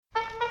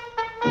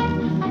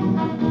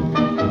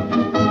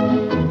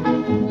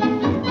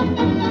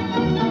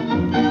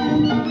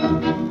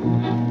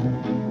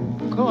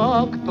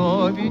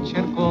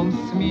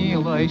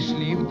Русской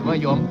шли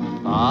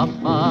вдвоем, а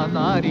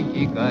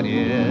фонарики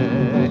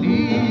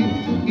горели.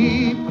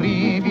 И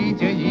при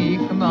виде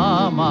их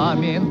на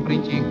момент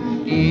притих,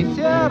 и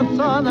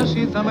сердца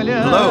наши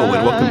замляли. Hello,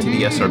 and welcome to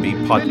the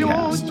SRB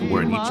podcast,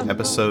 where in each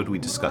episode we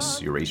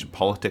discuss Eurasian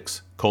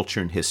politics,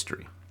 culture, and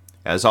history.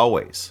 As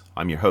always,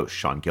 I'm your host,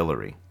 Sean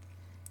Guillory.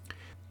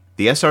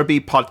 The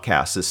SRB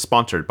podcast is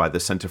sponsored by the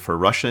Center for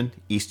Russian,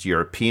 East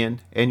European,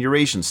 and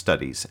Eurasian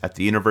Studies at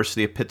the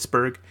University of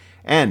Pittsburgh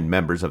and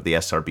members of the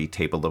SRB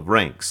Table of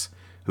Ranks,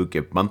 who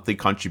give monthly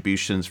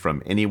contributions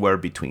from anywhere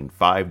between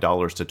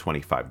 $5 to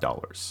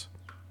 $25.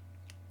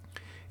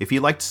 If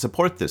you'd like to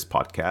support this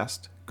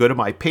podcast, go to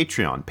my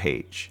Patreon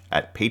page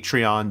at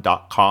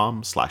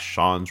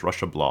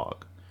patreon.com/Sean'sRussiaBlog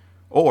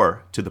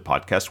or to the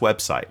podcast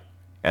website,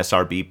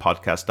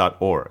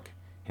 srbpodcast.org,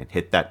 and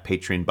hit that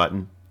Patreon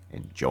button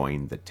and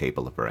join the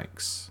Table of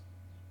Ranks.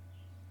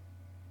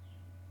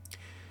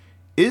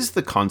 Is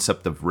the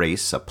concept of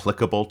race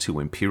applicable to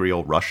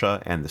Imperial Russia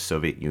and the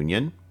Soviet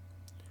Union?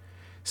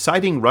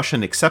 Citing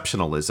Russian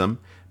exceptionalism,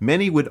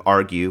 many would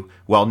argue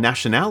while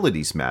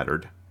nationalities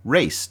mattered,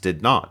 race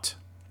did not.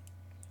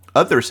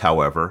 Others,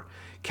 however,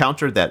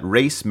 countered that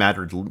race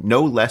mattered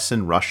no less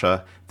in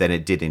Russia than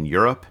it did in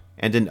Europe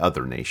and in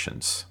other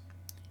nations.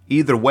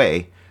 Either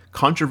way,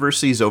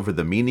 controversies over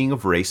the meaning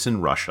of race in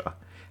Russia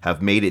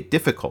have made it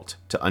difficult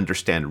to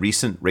understand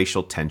recent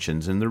racial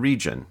tensions in the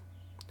region.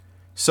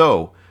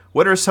 So,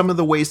 what are some of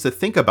the ways to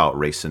think about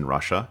race in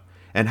Russia,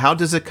 and how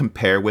does it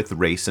compare with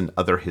race in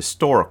other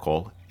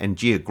historical and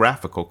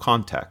geographical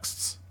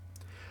contexts?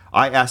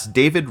 I asked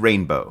David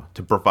Rainbow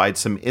to provide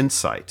some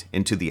insight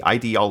into the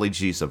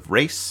ideologies of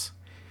race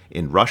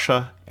in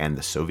Russia and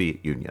the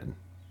Soviet Union.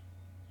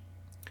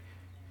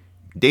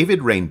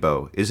 David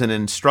Rainbow is an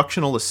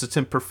instructional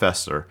assistant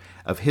professor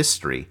of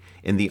history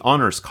in the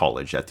Honors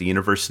College at the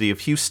University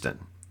of Houston.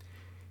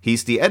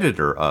 He's the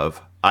editor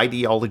of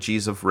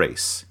Ideologies of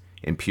Race,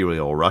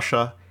 Imperial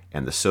Russia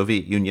and the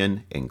Soviet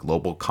Union in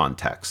Global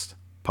Context,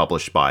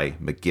 published by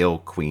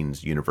McGill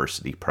Queen's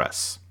University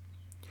Press.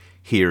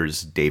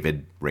 Here's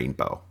David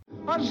Rainbow.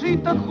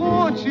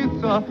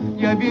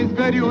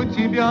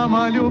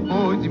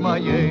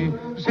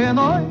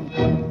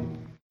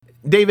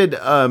 David,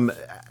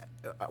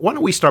 why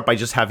don't we start by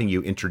just having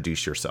you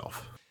introduce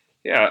yourself?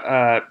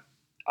 Yeah,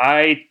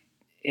 I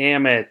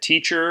am a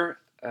teacher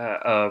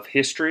of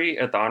history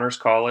at the Honors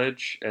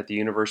College at the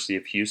University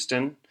of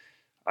Houston.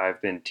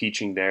 I've been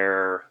teaching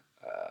there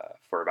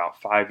for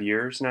about 5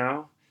 years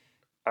now.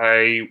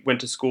 I went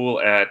to school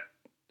at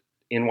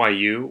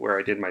NYU where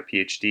I did my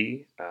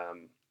PhD,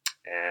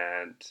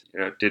 and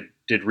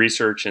did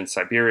research in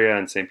Siberia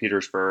and St.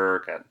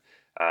 Petersburg and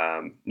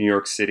New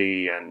York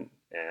City and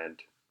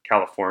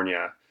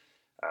California,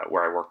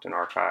 where I worked in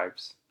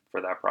archives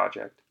for that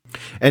project.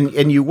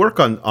 And you work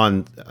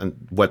on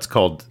what's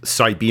called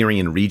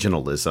Siberian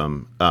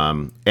regionalism,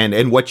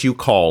 and what you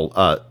call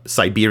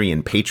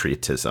Siberian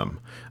patriotism.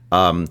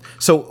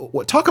 So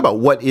talk about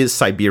what is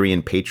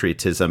Siberian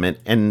patriotism,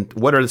 and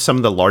what are some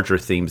of the larger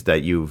themes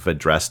that you've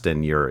addressed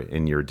in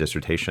your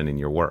dissertation, in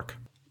your work?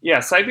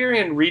 Yeah,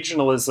 Siberian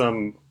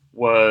regionalism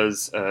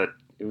was a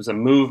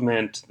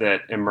movement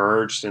that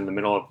emerged in the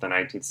middle of the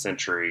 19th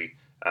century,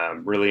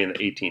 really in the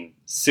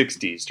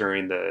 1860s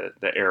during the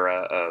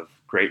era of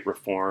great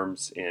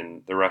reforms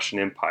in the Russian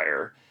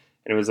Empire.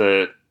 And it was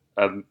a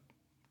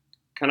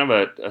kind of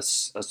a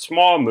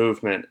small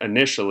movement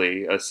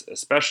initially,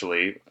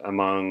 especially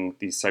among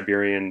these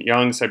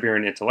young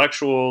Siberian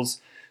intellectuals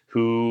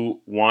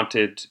who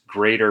wanted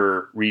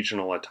greater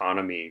regional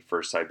autonomy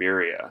for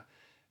Siberia.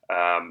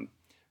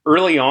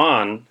 Early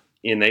on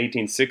in the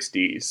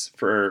 1860s,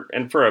 for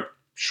a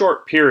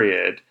short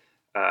period,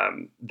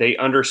 they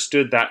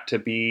understood that to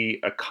be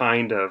a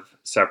kind of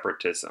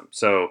separatism.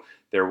 So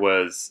there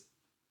was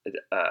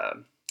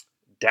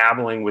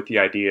dabbling with the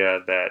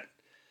idea that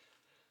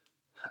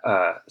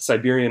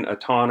Siberian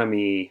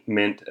autonomy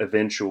meant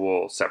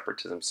eventual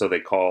separatism. So they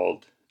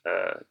called,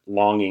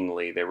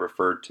 longingly, they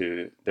referred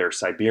to their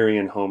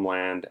Siberian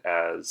homeland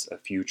as a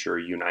future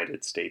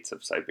United States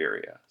of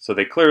Siberia. So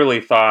they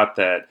clearly thought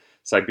that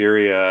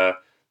Siberia,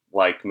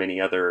 like many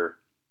other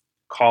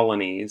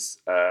colonies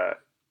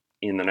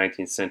in the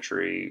 19th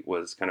century,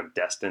 was kind of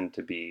destined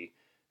to be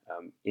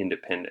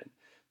independent.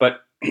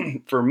 But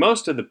for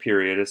most of the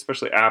period,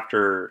 especially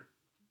after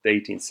the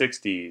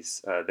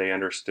 1860s, they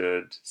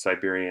understood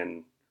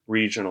Siberian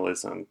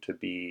regionalism to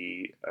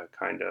be a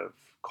kind of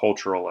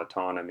cultural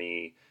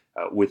autonomy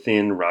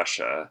within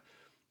Russia.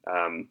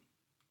 And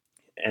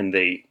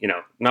they,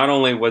 not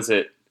only was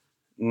it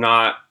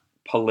not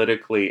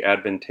politically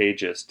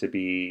advantageous to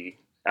be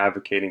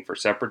advocating for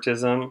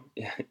separatism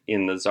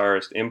in the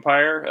Tsarist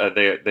Empire,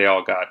 they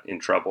all got in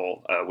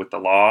trouble with the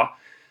law.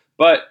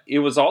 But it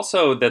was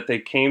also that they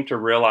came to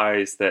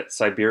realize that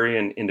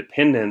Siberian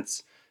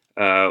independence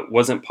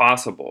wasn't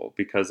possible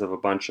because of a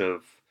bunch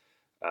of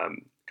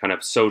kind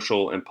of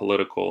social and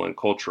political and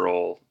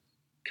cultural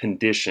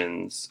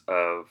conditions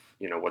of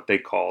what they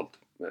called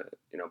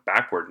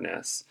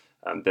backwardness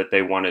that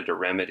they wanted to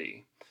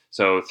remedy.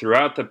 So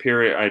throughout the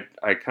period,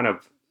 I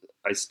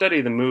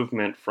study the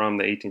movement from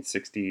the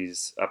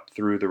 1860s up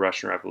through the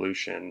Russian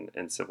Revolution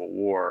and Civil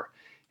War,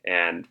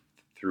 and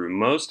through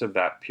most of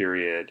that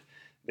period,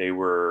 they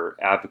were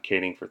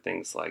advocating for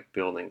things like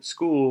building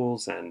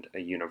schools and a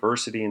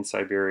university in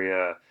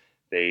Siberia.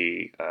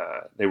 They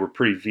were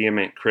pretty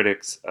vehement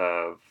critics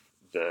of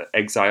the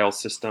exile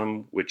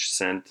system, which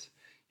sent,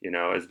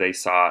 as they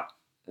saw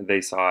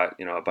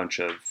it, a bunch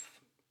of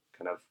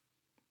kind of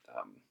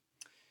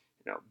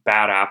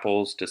bad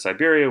apples to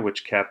Siberia,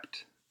 which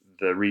kept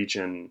the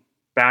region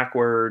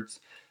backwards.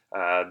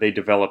 They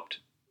developed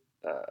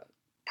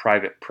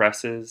private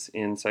presses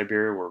in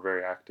Siberia, were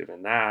very active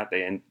in that.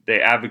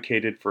 They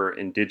advocated for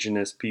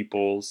indigenous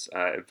peoples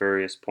at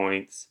various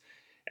points,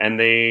 and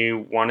they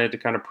wanted to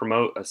kind of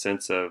promote a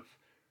sense of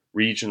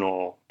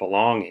regional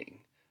belonging.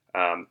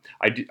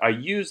 I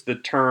use the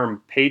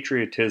term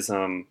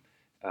patriotism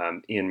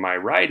in my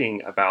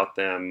writing about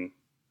them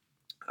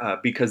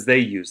because they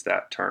use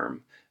that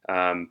term.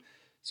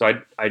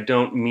 So I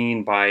don't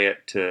mean by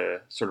it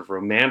to sort of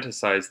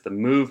romanticize the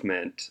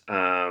movement,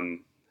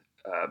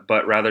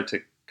 but rather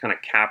to kind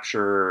of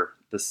capture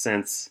the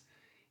sense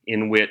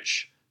in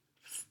which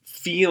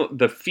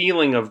the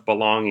feeling of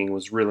belonging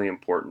was really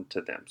important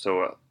to them.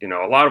 So,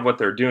 a lot of what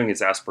they're doing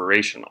is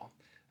aspirational.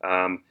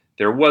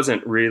 There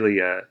wasn't really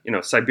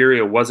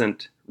Siberia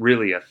wasn't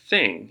really a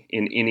thing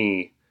in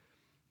any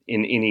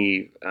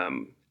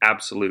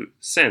absolute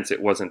sense.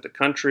 It wasn't a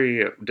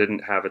country. It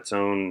didn't have its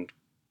own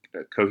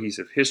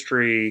cohesive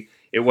history.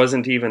 It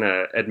wasn't even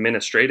a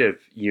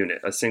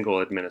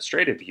single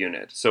administrative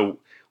unit. So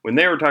when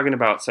they were talking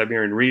about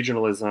Siberian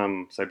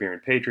regionalism,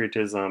 Siberian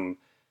patriotism,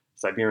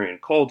 Siberian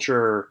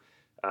culture,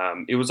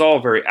 it was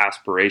all very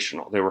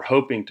aspirational. They were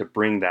hoping to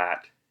bring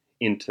that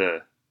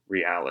into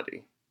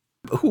reality.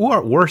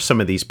 Were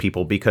some of these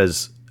people?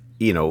 Because,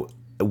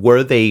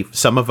 were they,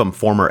 some of them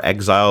former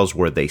exiles?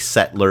 Were they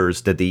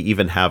settlers? Did they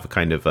even have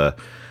kind of a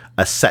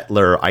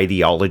settler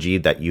ideology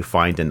that you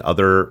find in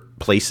other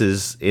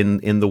places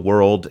in the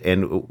world?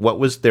 And what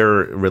was their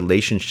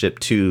relationship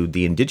to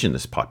the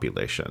indigenous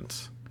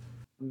populations?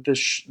 The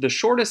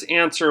shortest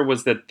answer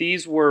was that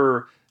these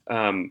were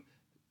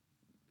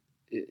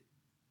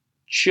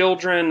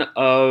children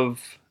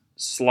of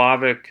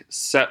Slavic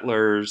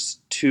settlers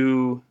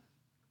to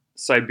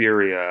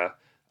Siberia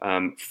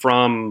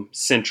from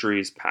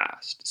centuries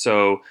past.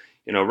 So,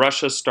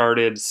 Russia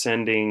started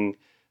sending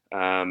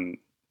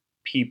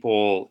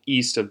people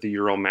east of the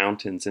Ural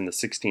Mountains in the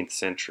 16th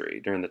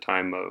century during the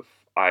time of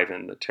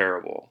Ivan the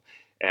Terrible.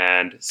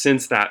 And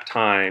since that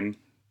time,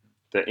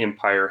 the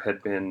empire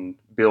had been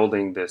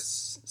building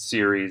this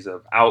series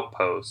of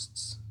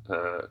outposts,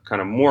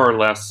 kind of more or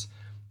less,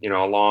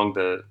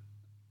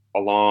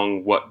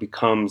 along what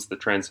becomes the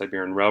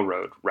Trans-Siberian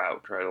Railroad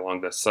route, right,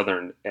 along the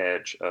southern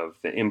edge of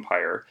the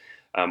empire,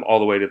 all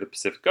the way to the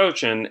Pacific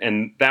Ocean,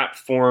 and that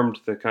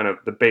formed the kind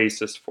of the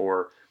basis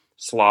for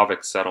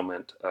Slavic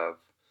settlement of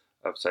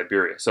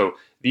Siberia. So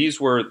these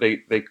were,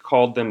 they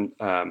called them,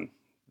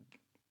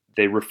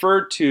 they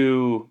referred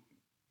to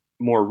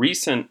more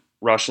recent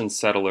Russian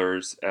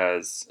settlers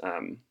as,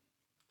 as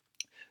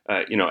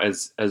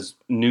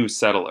new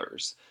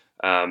settlers,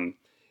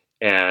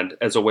 and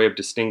as a way of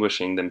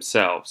distinguishing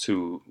themselves, they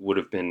would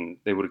have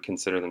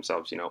considered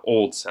themselves,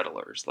 old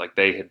settlers, like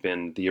they had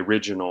been the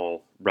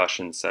original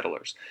Russian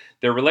settlers.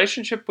 Their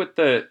relationship with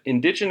the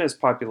indigenous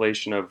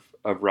population of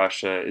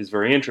Russia is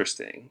very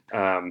interesting.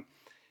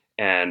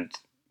 And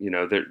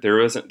there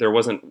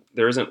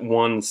isn't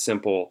one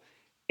simple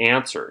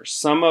answer.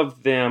 Some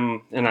of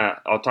them, and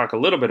I'll talk a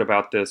little bit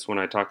about this when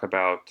I talk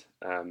about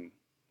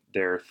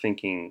their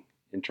thinking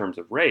in terms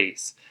of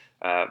race,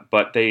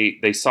 but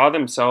they saw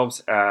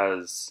themselves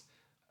as,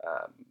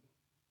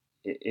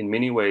 in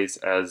many ways,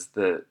 as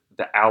the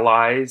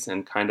allies,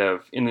 and kind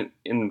of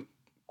in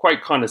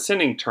quite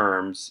condescending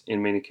terms,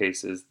 in many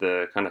cases,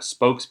 the kind of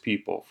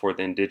spokespeople for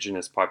the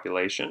indigenous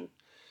population,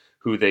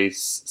 who they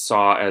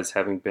saw as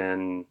having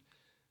been,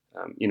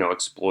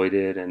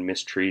 exploited and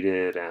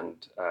mistreated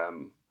and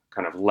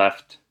kind of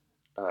left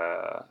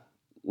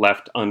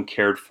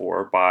uncared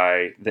for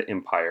by the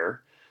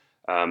empire,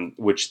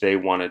 which they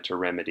wanted to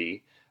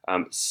remedy.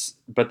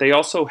 But they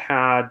also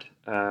had,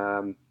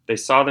 they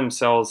saw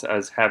themselves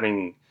as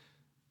having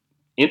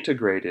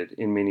integrated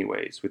in many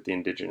ways with the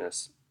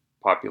indigenous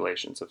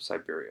populations of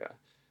Siberia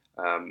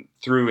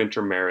through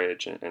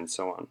intermarriage and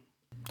so on.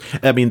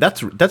 I mean,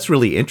 that's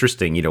really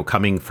interesting,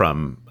 coming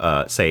from,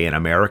 say, an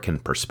American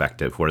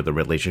perspective, where the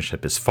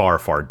relationship is far,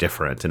 far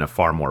different and a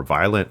far more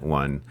violent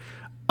one.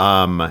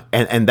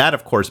 And that,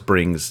 of course,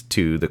 brings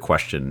to the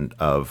question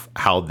of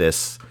how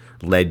this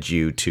led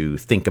you to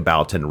think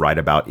about and write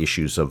about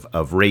issues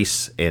of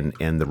race in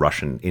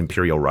the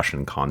Imperial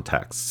Russian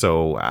context.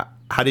 So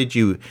how did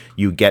you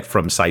get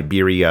from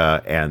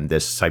Siberia and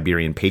this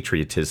Siberian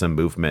patriotism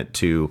movement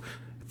to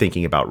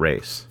thinking about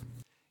race?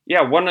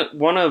 Yeah,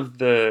 one of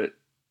the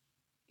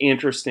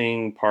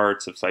interesting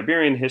parts of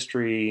Siberian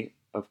history,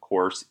 of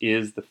course,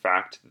 is the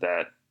fact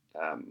that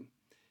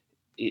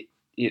it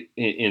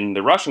in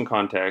the Russian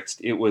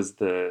context, it was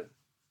the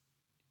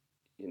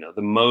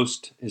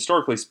most,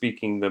 historically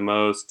speaking, the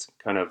most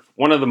kind of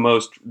one of the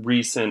most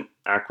recent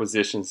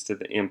acquisitions to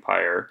the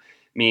empire,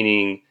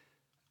 meaning,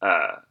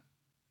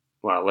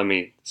 well, let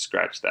me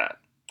scratch that.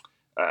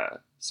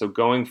 So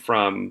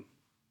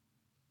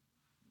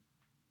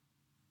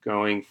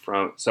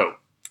so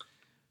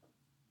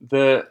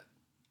the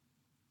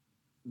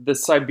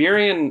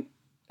Siberian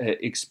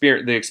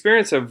experience, the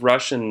experience of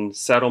Russian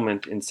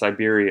settlement in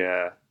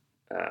Siberia,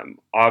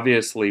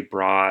 obviously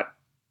brought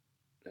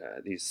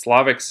these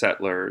Slavic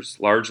settlers,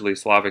 largely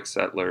Slavic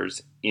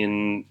settlers,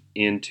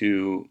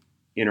 into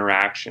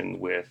interaction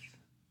with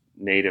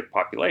native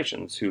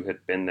populations who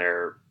had been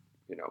there,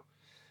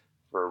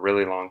 for a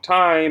really long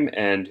time,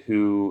 and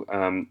who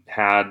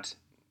had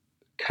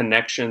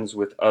connections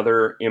with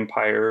other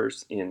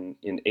empires in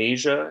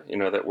Asia,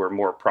 that were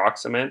more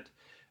proximate.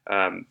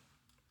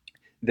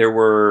 There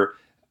were,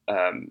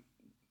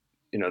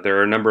 there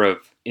are a number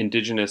of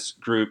indigenous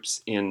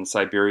groups in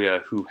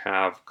Siberia who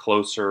have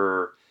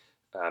closer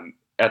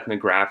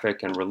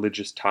ethnographic and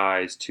religious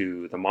ties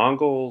to the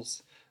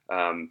Mongols,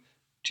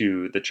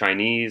 to the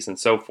Chinese, and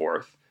so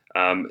forth.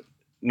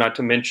 Not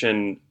to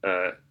mention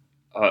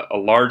a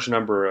large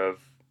number of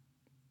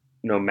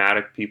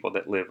nomadic people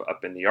that live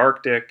up in the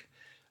Arctic.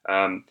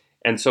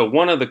 And so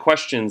one of the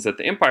questions that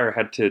the empire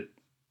had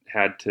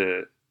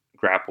to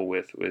grapple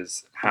with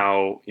was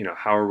how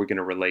are we going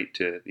to relate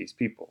to these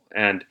people?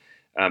 And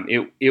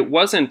it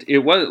was,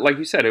 like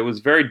you said, it was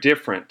very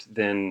different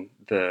than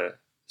the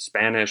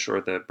Spanish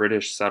or the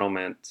British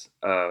settlement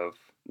of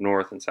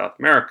North and South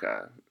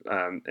America,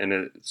 and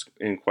it's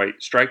in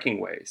quite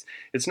striking ways.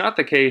 It's not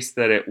the case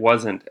that it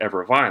wasn't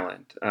ever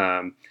violent.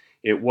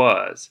 It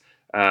was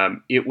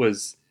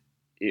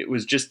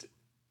just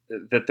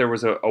that there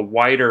was a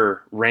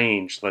wider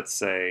range, let's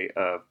say,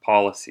 of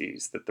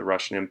policies that the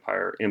Russian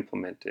Empire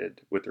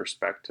implemented with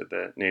respect to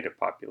the native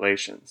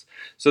populations.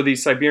 So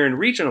these Siberian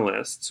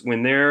regionalists,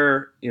 when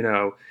they're,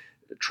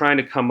 trying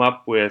to come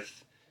up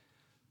with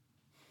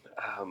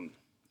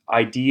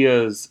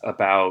ideas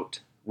about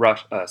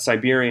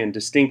Siberian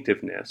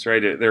distinctiveness,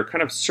 right? They're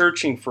kind of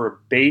searching for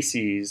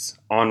bases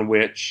on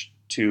which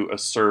to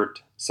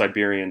assert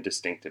Siberian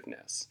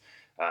distinctiveness.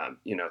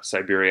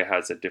 Siberia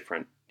has a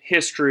different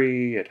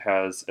history, it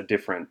has a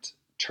different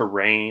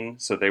terrain,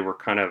 so they were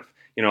kind of,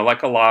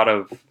 like a lot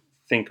of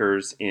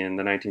thinkers in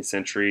the 19th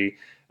century,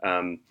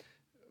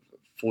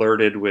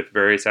 flirted with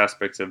various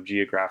aspects of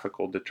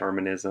geographical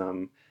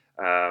determinism,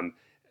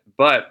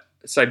 but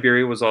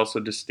Siberia was also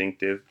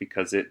distinctive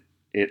because it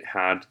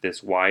had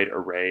this wide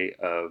array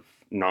of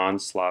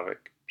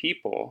non-Slavic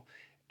people,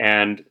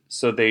 and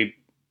so the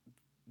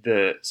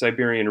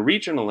Siberian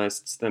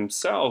regionalists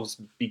themselves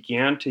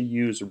began to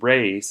use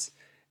race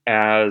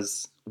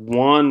as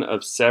one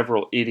of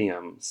several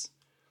idioms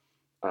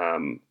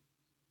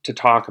to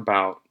talk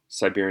about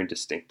Siberian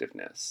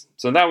distinctiveness.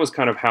 So that was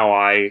kind of how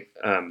I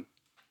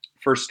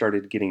first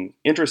started getting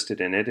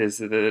interested in it, is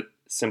that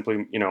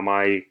simply,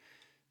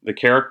 the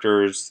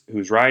characters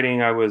whose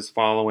writing I was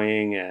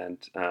following and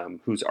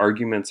whose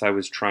arguments I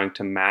was trying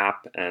to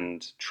map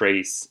and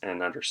trace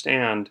and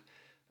understand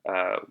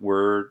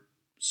were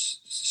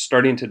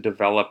starting to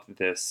develop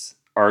this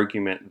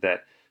argument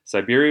that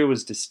Siberia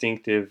was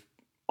distinctive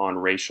on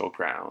racial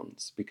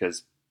grounds,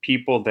 because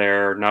people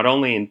there, not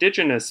only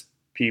indigenous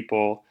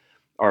people,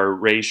 are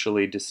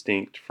racially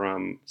distinct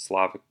from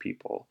Slavic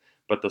people,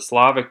 but the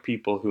Slavic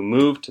people who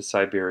moved to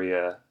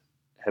Siberia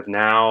have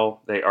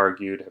now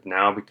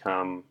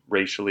become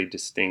racially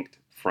distinct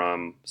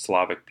from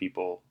Slavic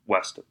people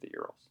west of the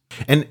Urals.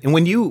 And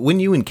when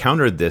you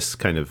encountered this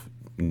kind of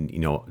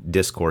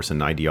discourse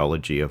and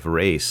ideology of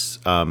race,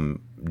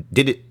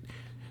 did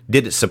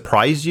it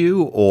surprise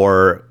you,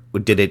 or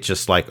did it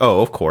just like,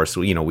 oh, of course,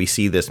 we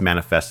see this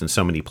manifest in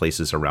so many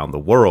places around the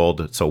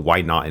world, so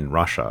why not in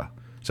Russia?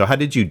 So how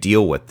did you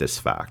deal with this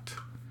fact?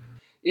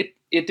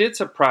 It did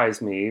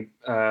surprise me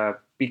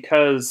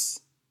because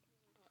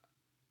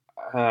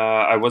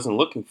I wasn't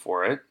looking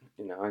for it.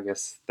 I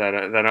guess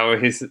that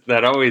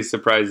always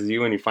surprises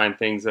you when you find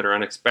things that are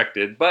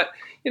unexpected. But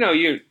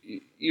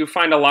you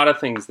find a lot of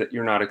things that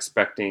you're not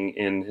expecting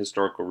in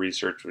historical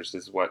research, which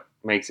is what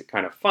makes it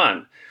kind of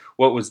fun.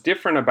 What was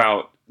different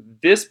about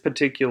this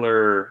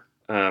particular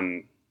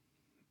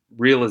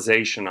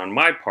realization on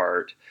my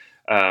part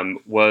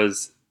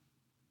was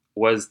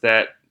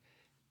that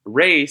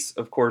race,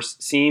 of course,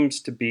 seems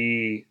to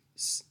be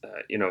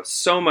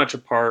so much a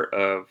part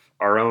of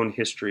our own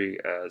history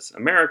as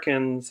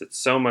Americans. It's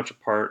so much a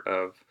part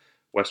of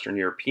Western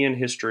European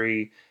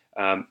history,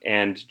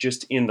 and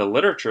just in the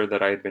literature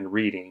that I had been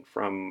reading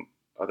from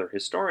other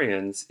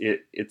historians,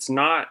 it's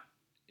not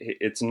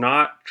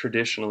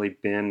traditionally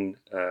been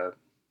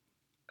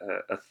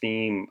a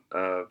theme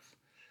of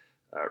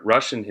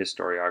Russian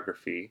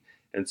historiography,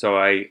 and so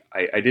I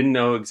didn't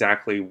know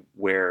exactly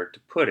where to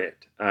put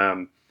it,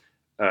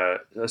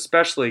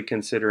 especially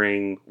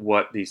considering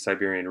what these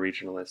Siberian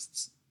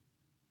regionalists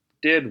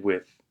did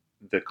with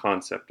the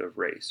concept of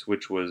race,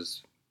 which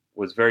was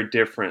was very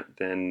different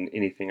than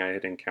anything I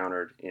had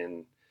encountered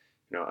in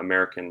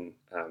American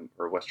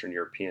or Western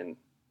European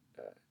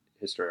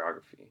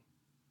historiography.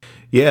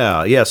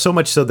 Yeah. So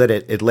much so that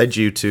it led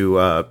you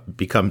to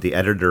become the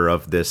editor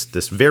of this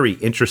very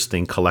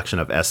interesting collection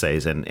of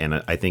essays,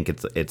 and I think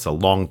it's a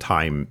long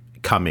time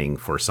coming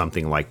for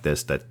something like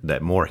this,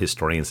 that more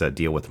historians that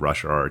deal with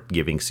Russia are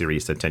giving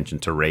serious attention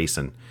to race,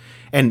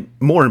 and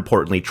more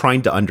importantly,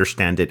 trying to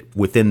understand it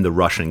within the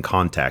Russian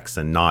context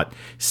and not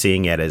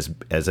seeing it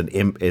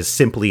as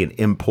simply an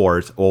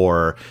import,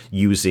 or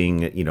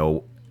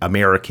using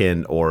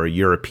American or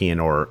European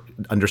or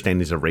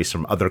understandings of race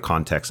from other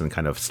contexts and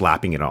kind of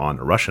slapping it on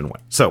a Russian way.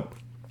 So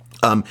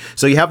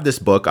you have this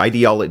book,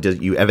 Ideology.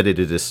 You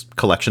edited this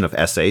collection of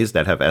essays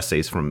that have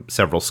essays from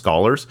several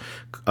scholars,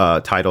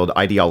 titled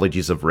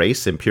 "Ideologies of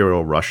Race: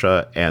 Imperial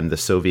Russia and the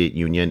Soviet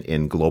Union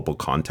in Global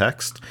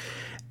Context."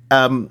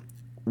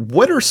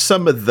 What are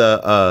some of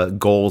the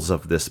goals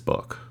of this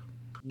book?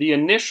 The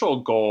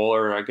initial goal,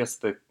 or I guess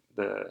the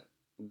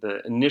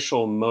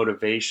initial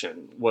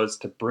motivation, was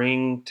to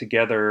bring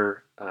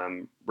together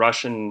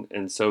Russian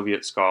and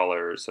Soviet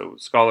scholars, so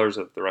scholars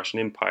of the Russian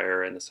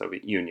Empire and the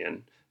Soviet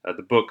Union.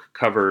 The book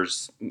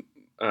covers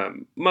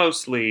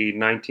mostly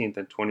 19th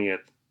and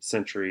 20th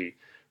century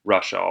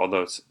Russia,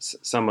 although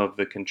some of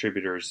the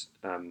contributors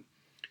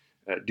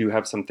do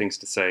have some things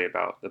to say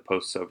about the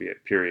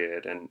post-Soviet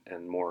period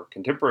and more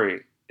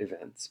contemporary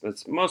events. But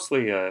it's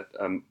mostly a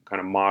kind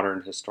of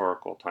modern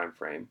historical time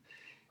frame.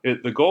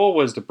 The goal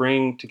was to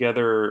bring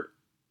together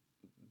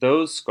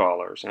those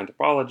scholars,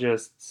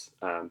 anthropologists,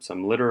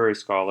 some literary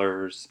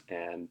scholars,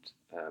 and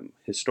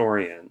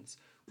historians,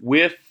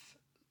 with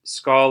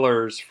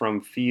scholars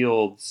from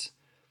fields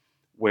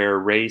where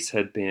race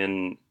had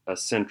been a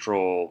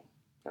central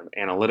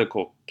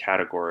analytical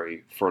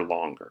category for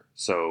longer.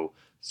 So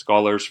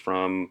scholars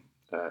from,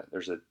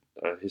 there's a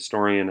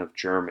historian of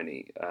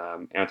Germany,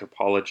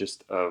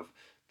 anthropologist of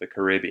the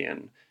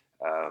Caribbean,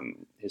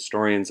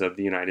 historians of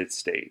the United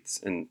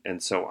States,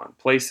 and so on.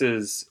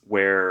 Places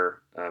where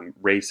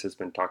race has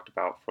been talked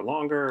about for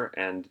longer,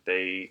 and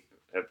they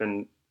have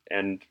been,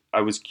 and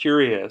I was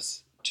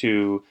curious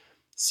to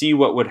see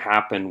what would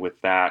happen with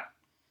that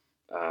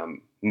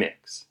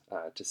mix,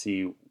 to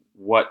see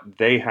what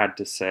they had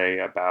to say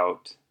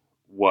about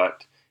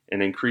what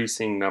an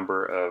increasing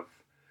number of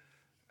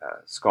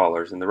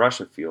scholars in the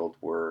Russian field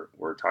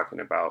were talking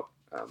about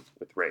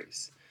with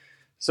race.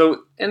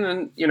 So, and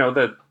then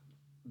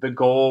the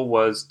goal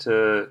was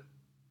to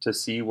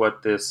see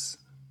what this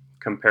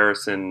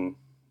comparison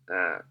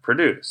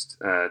produced,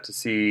 to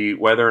see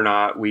whether or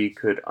not we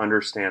could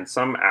understand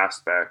some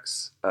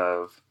aspects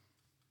of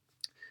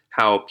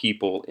how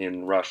people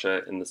in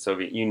Russia and the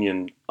Soviet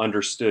Union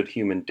understood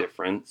human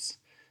difference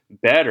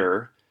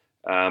better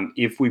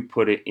if we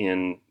put it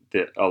in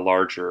a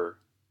larger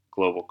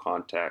global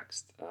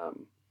context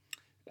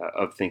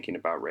of thinking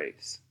about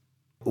race.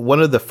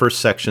 One of the first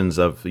sections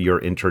of your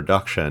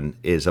introduction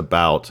is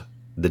about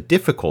the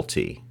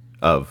difficulty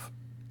of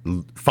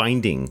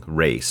finding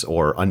race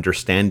or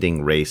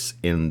understanding race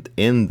in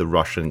the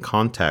Russian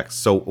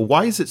context. So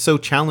why is it so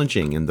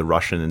challenging in the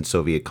Russian and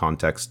Soviet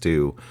context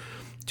to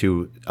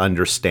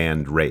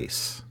understand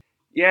race?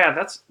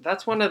 Yeah,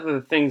 that's one of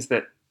the things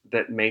that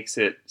makes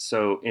it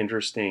so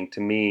interesting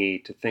to me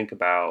to think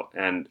about,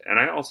 and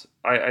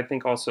I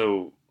think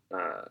also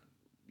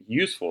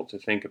useful to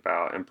think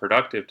about and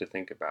productive to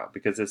think about,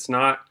 because it's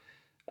not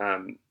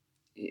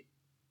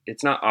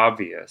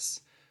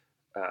obvious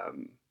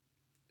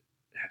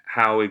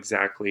how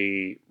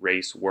exactly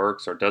race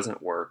works or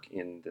doesn't work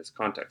in this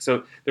context.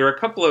 So there are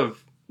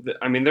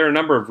a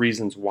number of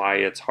reasons why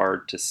it's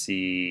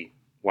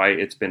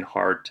been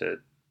hard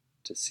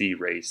to see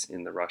race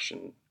in the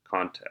Russian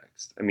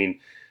context. I mean,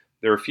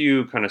 there are a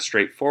few kind of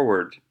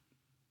straightforward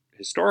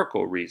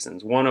historical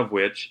reasons, one of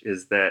which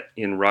is that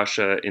in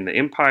Russia, in the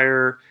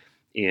empire,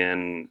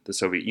 in the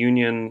Soviet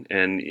Union,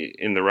 and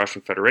in the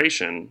Russian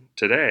Federation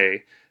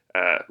today,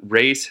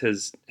 race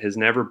has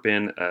never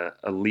been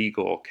a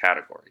legal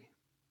category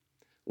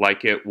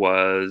like it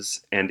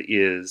was and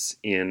is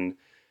in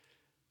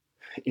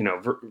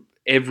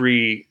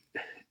every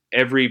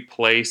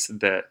place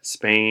that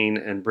Spain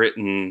and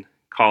Britain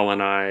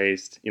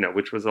colonized,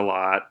 which was a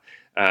lot,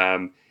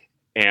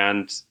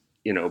 and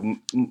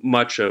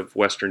much of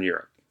Western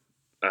Europe.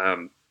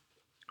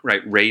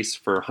 Right, race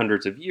for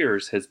hundreds of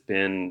years has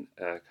been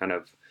kind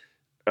of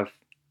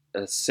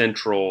a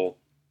central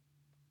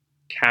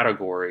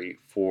category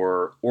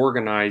for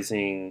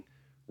organizing,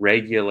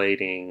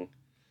 regulating,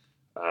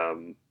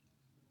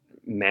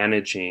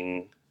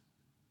 managing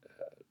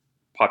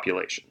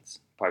population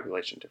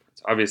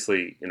difference.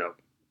 Obviously,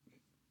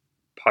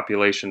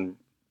 population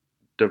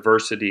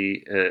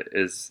diversity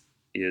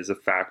is a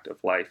fact of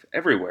life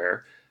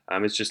everywhere.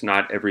 It's just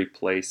not every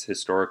place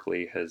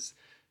historically has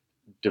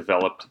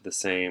developed the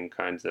same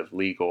kinds of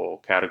legal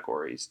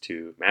categories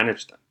to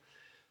manage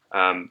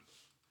them.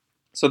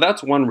 So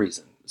that's one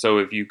reason. So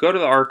if you go to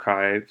the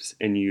archives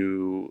and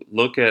you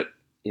look at,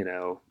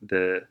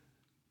 the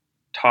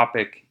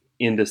topic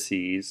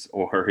indices,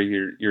 or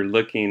you're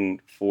looking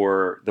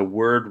for the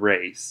word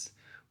race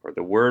or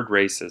the word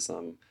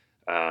racism,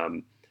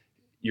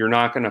 you're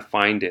not going to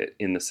find it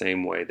in the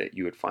same way that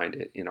you would find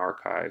it in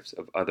archives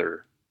of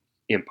other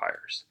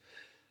empires.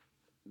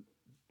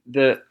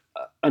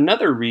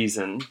 Another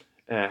reason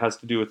has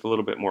to do with a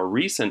little bit more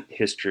recent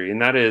history,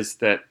 and that is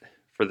that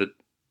for the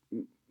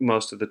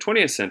most of the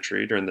 20th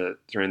century, during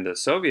the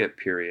Soviet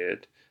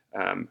period,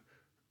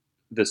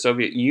 the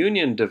Soviet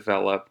Union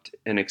developed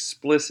an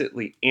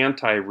explicitly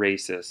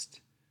anti-racist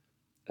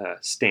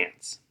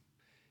stance,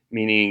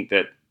 meaning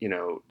that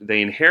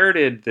they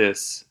inherited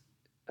this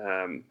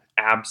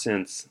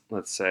absence,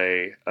 let's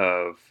say,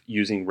 of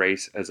using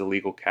race as a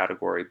legal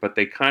category, but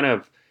they kind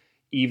of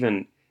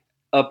even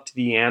upped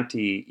the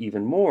ante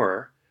even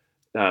more,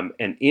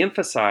 and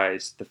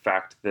emphasized the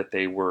fact that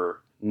they were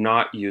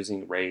not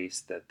using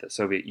race, that the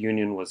Soviet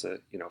Union was a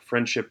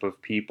friendship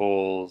of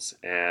peoples,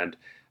 and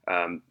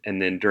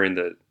then during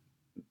the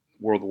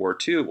World War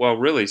II, well,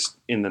 really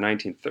in the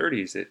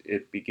 1930s,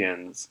 it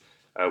begins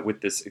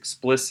with this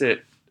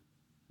explicit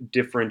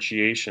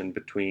differentiation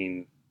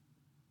between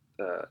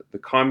the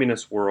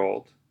communist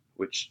world,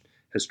 which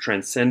has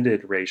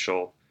transcended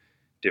racial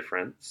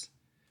difference,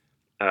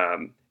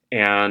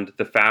 and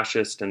the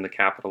fascist and the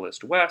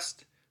capitalist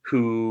West,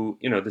 who,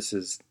 this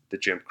is the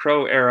Jim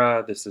Crow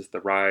era, this is the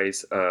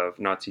rise of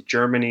Nazi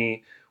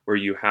Germany, where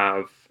you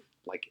have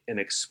like an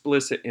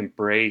explicit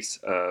embrace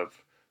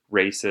of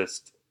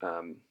racist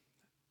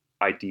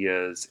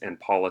ideas and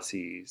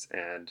policies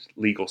and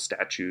legal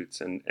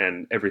statutes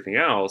and everything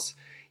else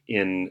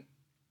in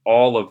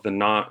all of the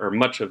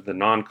much of the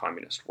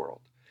non-communist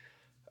world.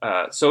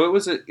 So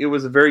it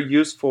was a very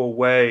useful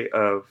way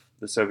of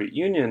the Soviet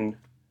Union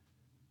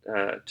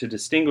to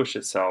distinguish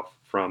itself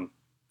from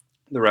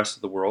the rest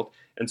of the world.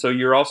 And so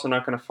you're also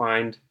not going to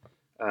find,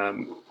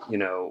 kind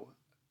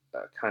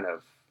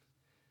of,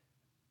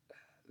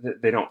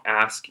 they don't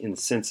ask in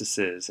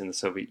censuses in the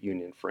Soviet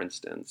Union, for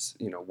instance,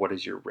 what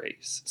is your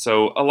race?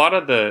 So a lot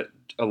of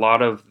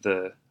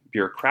the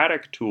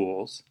bureaucratic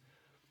tools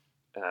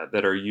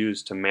that are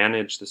used to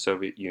manage the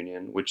Soviet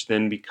Union, which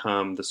then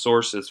become the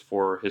sources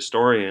for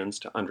historians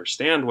to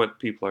understand what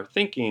people are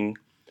thinking,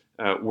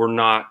 were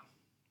not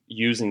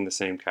using the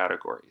same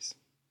categories.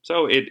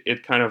 So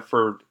it kind of,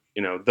 for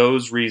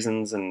those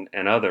reasons and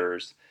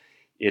others,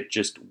 it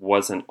just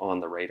wasn't on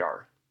the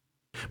radar.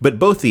 But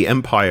both the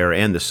Empire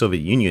and the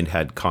Soviet Union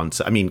had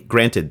concepts. I mean,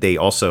 granted, they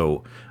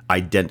also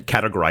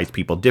categorized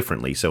people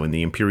differently. So in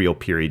the imperial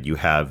period, you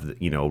have,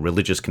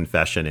 religious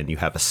confession and you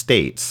have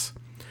estates.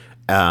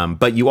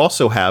 But you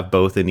also have,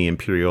 both in the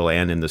imperial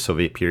and in the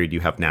Soviet period, you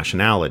have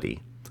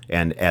nationality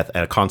and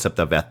a concept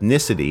of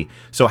ethnicity.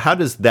 So how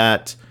does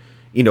that,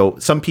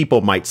 some people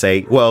might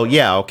say, well,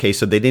 yeah, okay,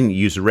 so they didn't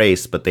use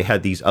race, but they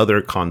had these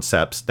other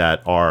concepts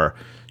that are,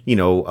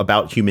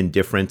 about human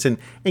difference and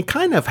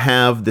kind of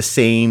have the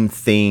same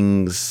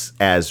things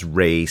as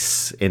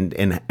race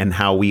and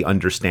how we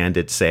understand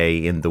it, say,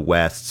 in the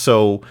West.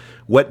 So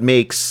what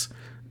makes,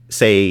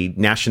 say,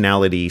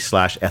 nationality /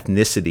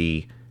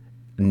 ethnicity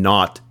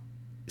not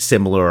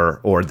similar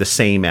or the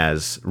same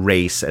as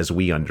race as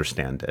we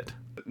understand it?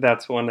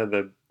 That's one of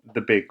the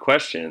big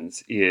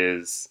questions.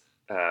 Is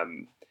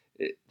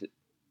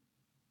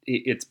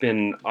it's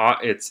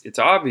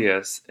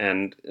obvious,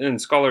 and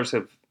scholars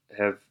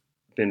have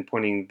been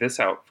pointing this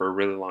out for a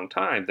really long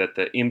time, that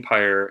the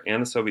Empire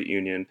and the Soviet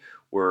Union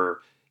were,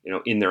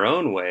 in their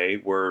own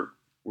way, were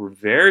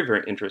very,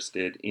 very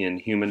interested in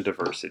human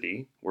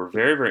diversity. Were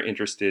very, very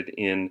interested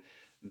in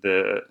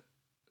the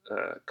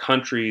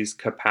country's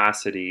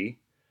capacity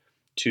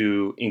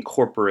to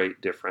incorporate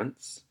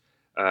difference,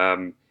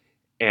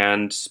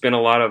 and spent a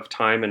lot of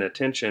time and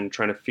attention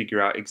trying to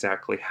figure out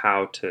exactly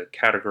how to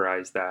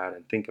categorize that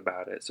and think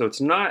about it. So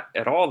it's not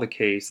at all the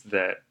case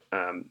that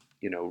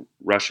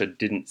Russia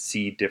didn't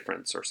see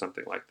difference or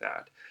something like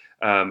that.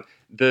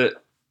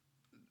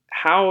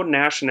 How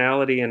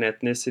nationality and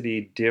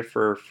ethnicity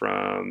differ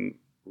from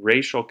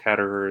racial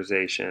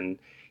categorization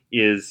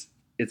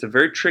it's a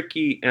very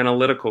tricky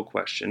analytical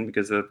question,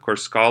 because of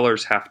course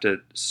scholars have to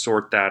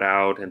sort that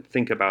out and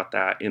think about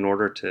that in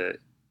order to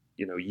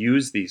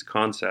use these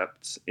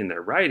concepts in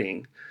their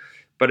writing.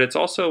 But it's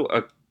also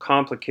a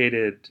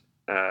complicated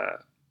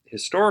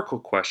historical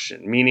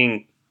question,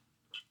 meaning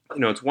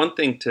it's one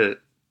thing to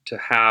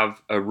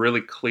have a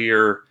really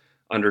clear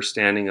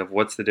understanding of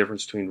what's the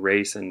difference between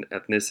race and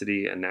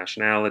ethnicity and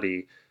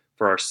nationality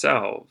for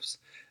ourselves.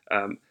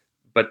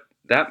 But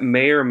that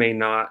may or may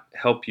not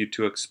help you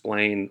to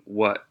explain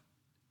what,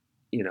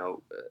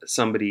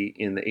 somebody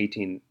in the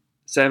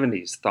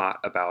 1870s thought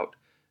about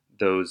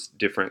those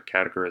different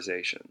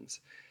categorizations.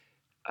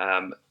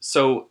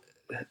 So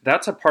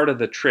that's a part of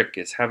the trick,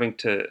 is having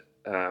to,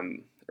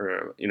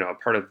 a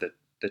part of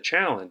the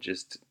challenge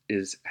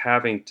is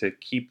having to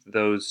keep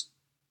those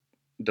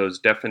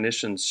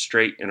definitions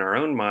straight in our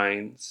own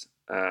minds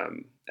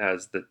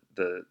as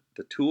the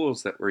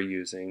tools that we're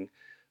using,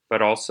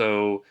 but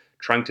also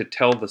trying to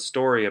tell the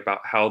story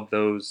about how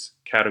those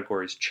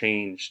categories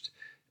changed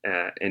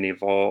and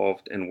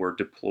evolved and were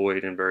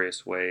deployed in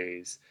various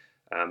ways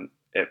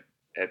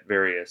at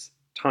various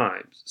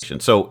times.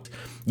 So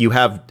you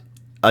have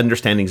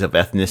understandings of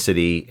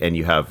ethnicity and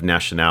you have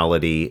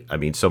nationality. I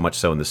mean, so much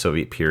so in the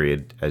Soviet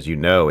period, as you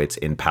know, it's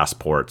in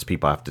passports.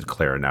 People have to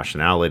declare a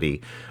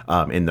nationality.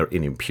 In the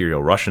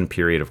Imperial Russian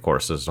period, of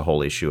course, there's the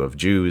whole issue of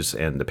Jews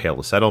and the Pale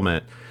of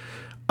Settlement.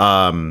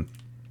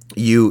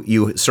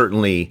 You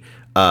certainly,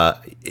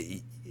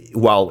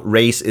 while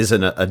race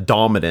isn't a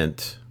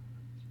dominant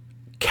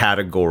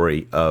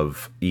category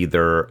of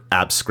either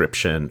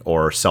abscription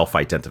or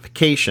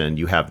self-identification,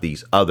 you have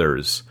these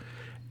others.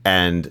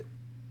 And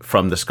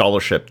from the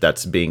scholarship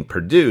that's being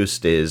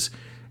produced is,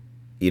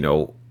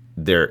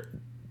 they're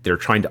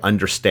trying to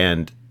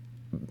understand,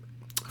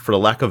 for the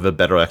lack of a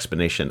better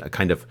explanation, a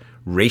kind of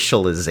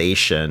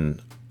racialization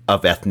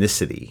of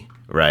ethnicity,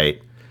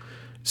 right?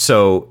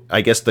 So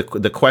I guess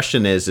the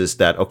question is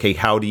that, okay,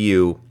 how do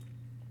you,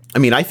 I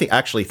mean, I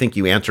think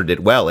you answered it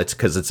well. It's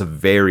because it's a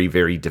very,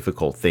 very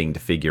difficult thing to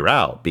figure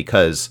out,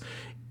 because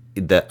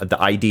the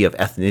idea of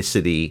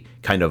ethnicity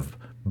kind of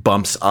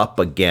bumps up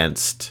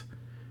against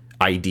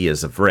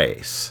ideas of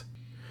race.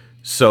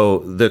 So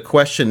the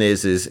question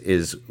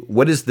is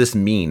what does this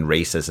mean,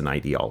 race as an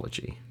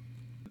ideology?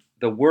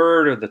 The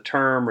word or the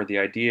term or the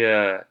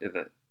idea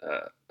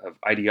of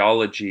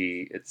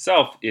ideology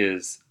itself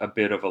is a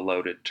bit of a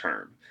loaded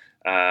term.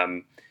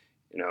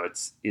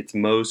 Its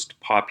most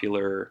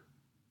popular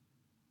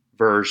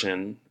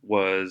version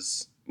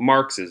was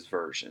Marx's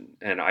version,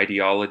 and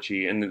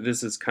ideology, and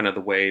this is kind of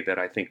the way that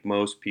I think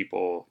most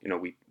people,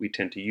 we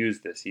tend to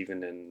use this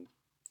even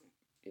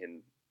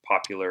in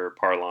popular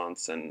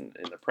parlance and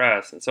in the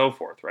press and so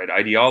forth, right?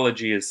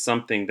 Ideology is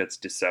something that's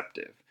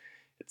deceptive.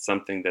 It's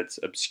something that's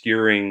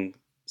obscuring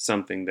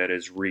something that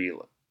is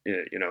real,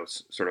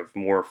 sort of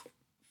more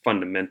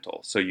fundamental.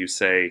 So you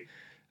say,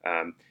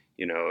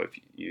 if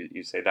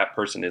you say that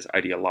person is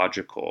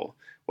ideological,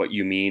 what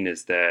you mean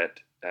is that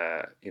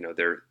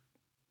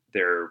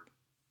they're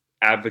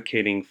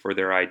advocating for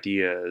their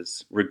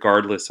ideas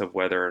regardless of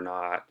whether or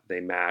not they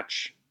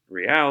match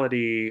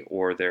reality,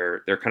 or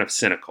they're kind of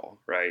cynical,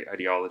 right?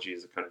 Ideology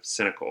is a kind of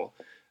cynical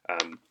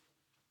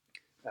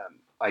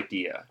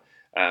idea,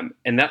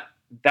 and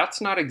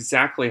that's not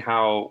exactly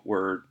how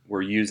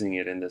we're using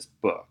it in this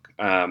book.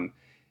 I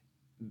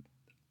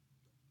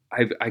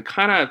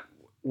kind of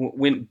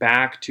went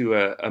back to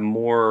a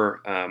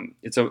more,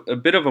 it's a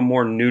bit of a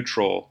more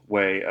neutral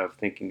way of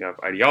thinking of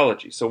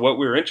ideology. So what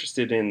we were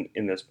interested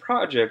in this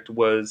project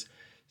was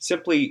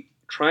simply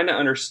trying to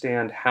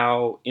understand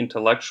how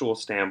intellectual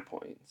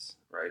standpoints,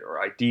 right,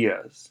 or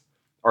ideas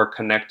are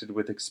connected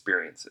with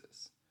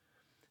experiences,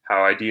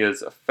 how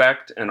ideas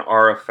affect and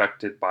are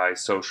affected by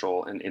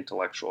social and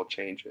intellectual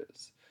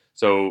changes.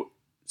 So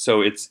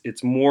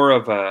it's more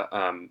of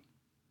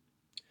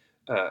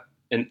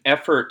an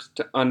effort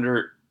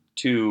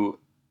to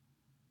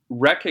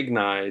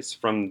recognize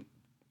from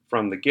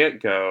the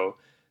get-go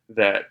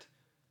that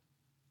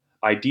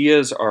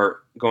ideas are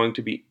going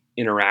to be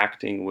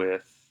interacting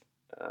with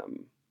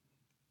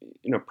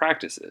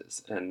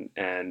practices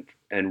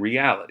and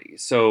reality.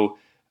 So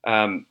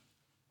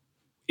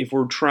if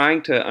we're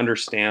trying to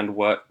understand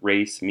what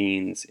race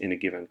means in a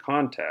given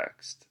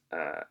context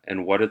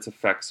and what its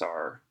effects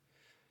are,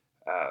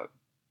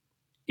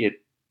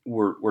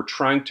 we're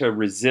trying to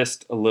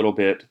resist a little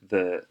bit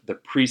the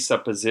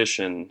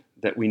presupposition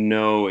that we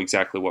know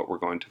exactly what we're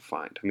going to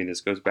find. I mean,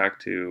 this goes back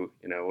to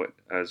what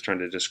I was trying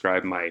to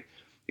describe, my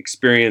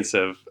experience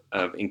of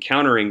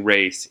encountering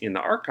race in the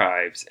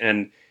archives,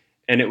 and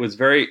it was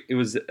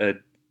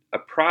a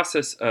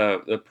process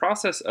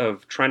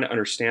of trying to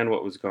understand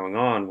what was going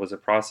on was a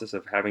process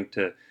of having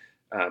to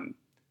kind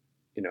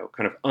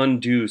of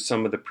undo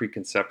some of the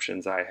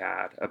preconceptions I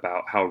had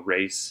about how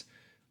race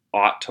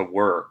ought to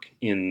work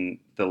in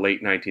the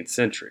late 19th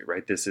century,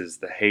 right? This is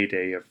the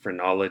heyday of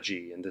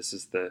phrenology, and this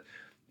is the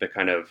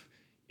kind of,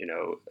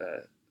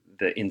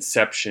 the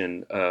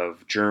inception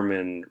of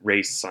German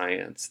race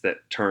science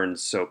that turned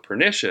so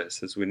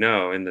pernicious, as we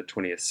know, in the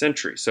 20th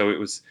century. So it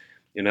was,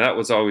 that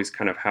was always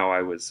kind of how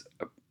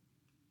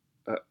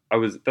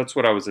that's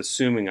what I was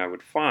assuming I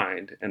would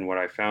find, and what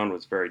I found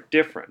was very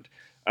different.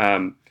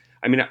 I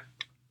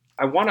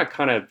want to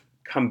kind of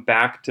come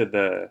back to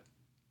the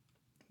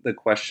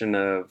question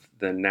of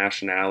the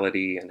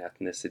nationality and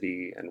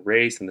ethnicity and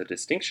race and the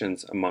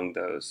distinctions among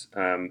those,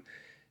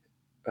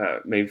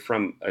 maybe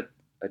from a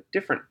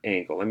different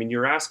angle. I mean,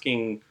 you're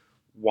asking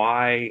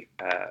why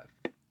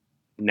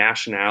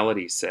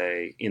nationality,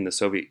 say, in the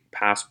Soviet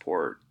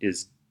passport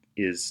is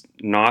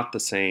not the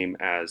same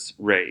as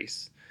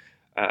race.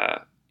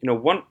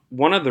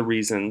 One of the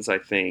reasons, I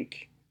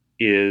think,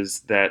 is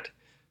that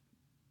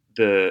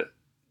the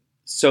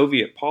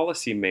Soviet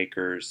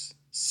policymakers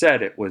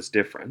said it was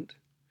different.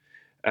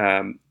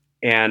 And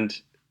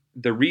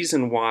the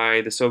reason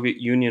why the Soviet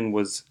Union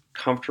was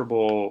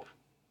comfortable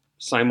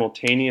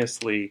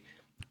simultaneously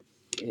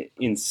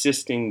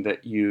insisting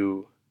that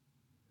you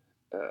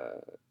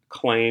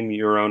claim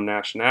your own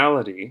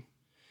nationality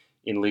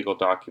in legal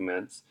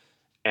documents,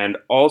 and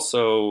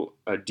also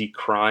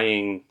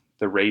decrying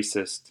the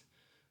racist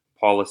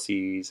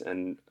policies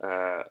and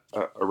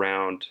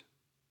around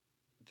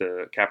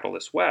the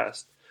capitalist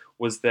West,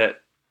 was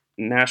that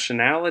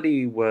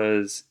nationality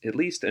was, at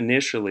least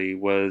initially,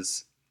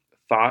 was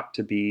thought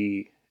to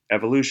be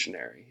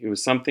evolutionary. It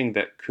was something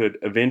that could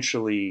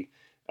eventually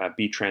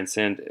be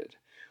transcended.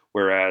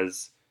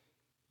 Whereas,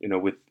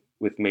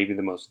 with maybe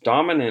the most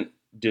dominant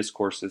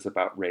discourses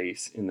about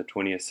race in the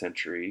 20th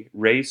century,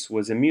 race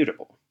was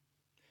immutable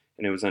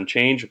and it was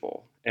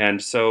unchangeable.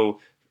 And so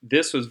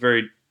this was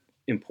very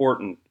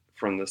important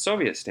from the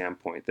Soviet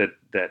standpoint,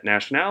 that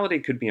nationality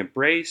could be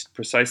embraced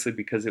precisely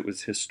because it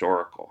was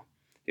historical.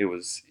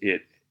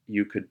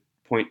 You could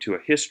point to a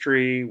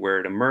history where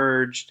it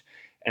emerged,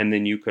 and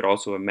then you could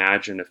also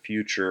imagine a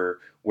future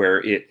where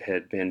it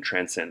had been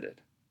transcended.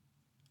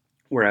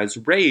 Whereas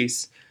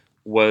race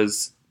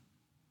was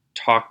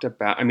talked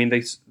about,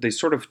 they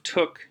sort of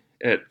took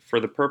it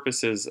for the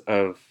purposes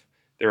of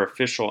their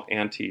official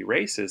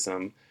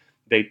anti-racism.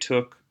 They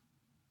took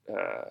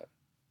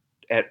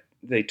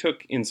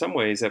in some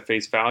ways at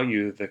face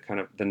value the kind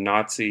of the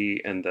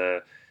Nazi and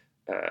the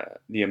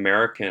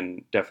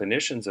American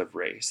definitions of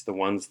race, the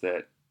ones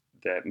that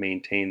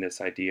maintain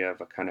this idea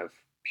of a kind of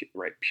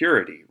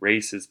purity.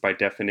 Race is by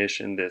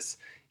definition this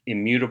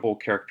immutable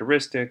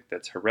characteristic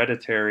that's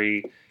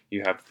hereditary.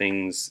 You have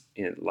things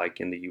like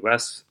in the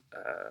U.S.,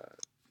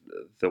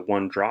 the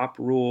one drop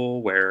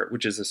rule,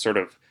 which is a sort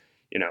of,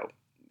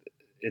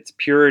 it's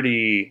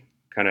purity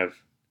kind of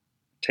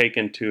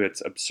taken to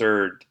its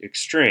absurd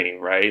extreme,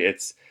 right?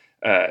 It's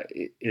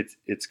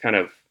kind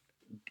of,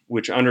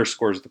 which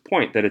underscores the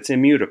point that it's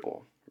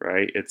immutable,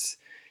 right? It's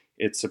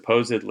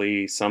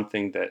supposedly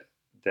something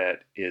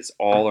that is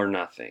all or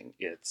nothing.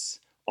 It's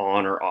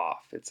on or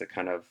off. It's a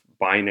kind of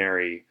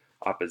binary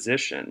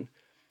opposition.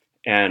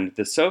 And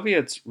the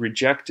Soviets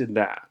rejected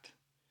that.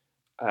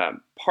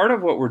 Part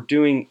of what we're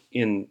doing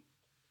in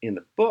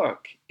the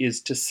book is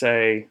to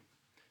say,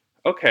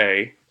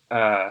 okay,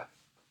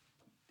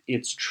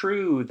 it's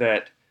true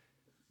that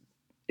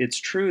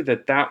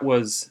that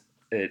was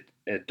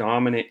a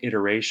dominant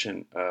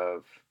iteration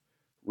of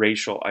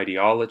racial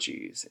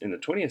ideologies in the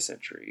 20th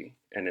century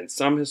and in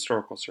some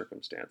historical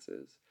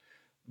circumstances,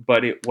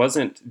 but it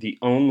wasn't the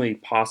only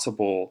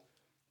possible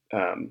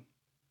kind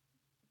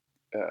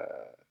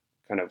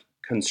of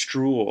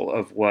construal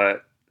of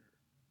what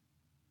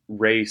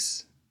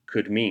race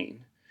could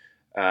mean,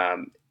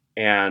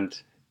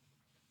 and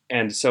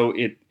so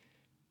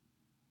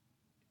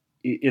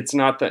it's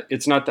not the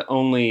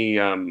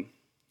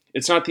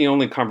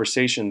only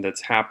conversation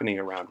that's happening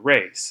around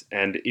race.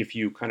 And if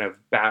you kind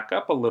of back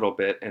up a little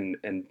bit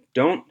and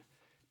don't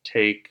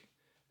take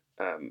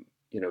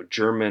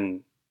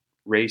German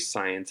race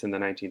science in the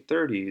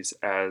 1930s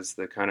as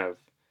the kind of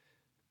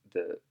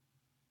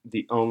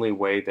the only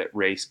way that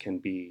race can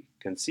be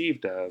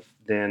conceived of,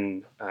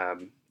 then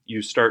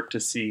you start to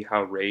see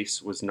how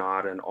race was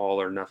not an all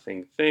or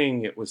nothing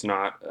thing. It was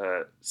not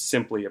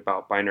simply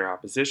about binary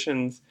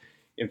oppositions.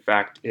 In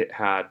fact, it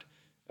had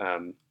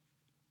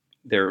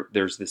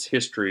there's this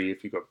history,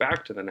 if you go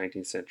back to the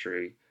 19th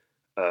century,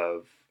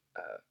 of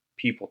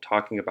people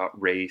talking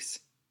about race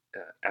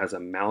as a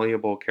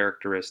malleable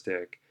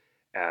characteristic,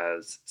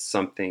 as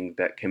something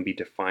that can be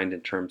defined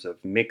in terms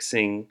of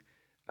mixing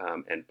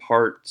and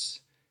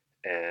parts,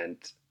 and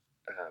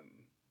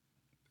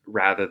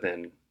rather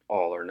than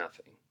all or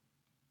nothing.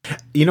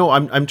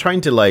 I'm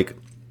trying to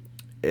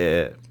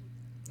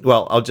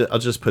I'll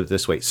just put it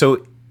this way.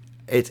 So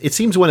it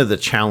seems one of the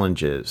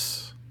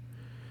challenges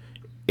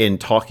in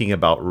talking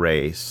about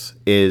race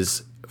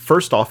is,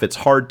 first off, it's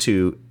hard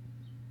to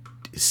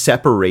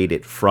separate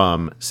it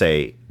from,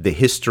 say, the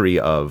history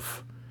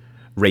of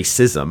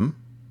racism,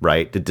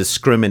 right? The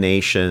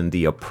discrimination,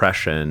 the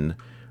oppression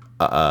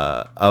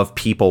of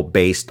people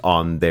based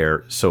on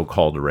their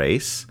so-called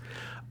race.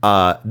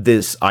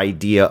 This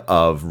idea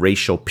of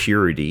racial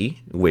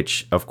purity,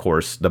 which, of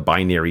course, the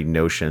binary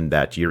notion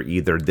that you're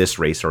either this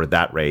race or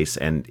that race,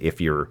 and if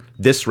you're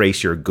this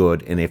race, you're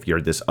good, and if you're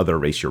this other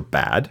race, you're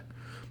bad.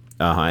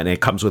 And it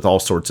comes with all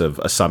sorts of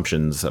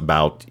assumptions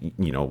about,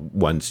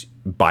 one's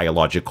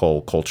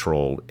biological,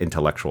 cultural,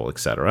 intellectual,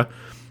 etc.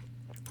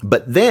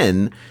 But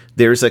then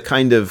there's a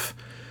kind of,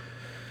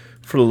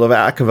 for the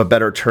lack of a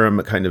better term,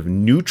 a kind of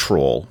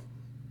neutral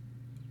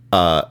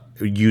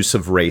use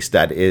of race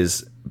that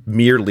is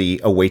merely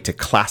a way to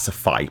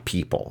classify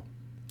people,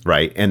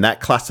 right? And that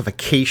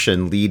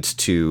classification leads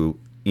to,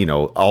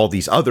 all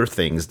these other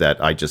things that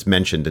I just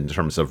mentioned in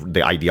terms of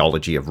the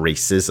ideology of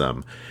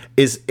racism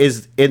is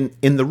in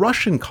the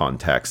Russian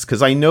context,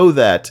 because I know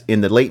that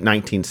in the late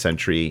 19th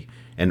century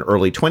and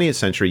early 20th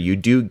century, you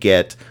do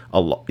get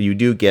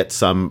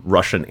some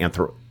Russian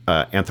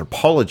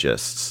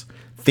anthropologists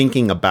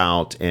thinking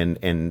about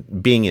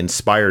and being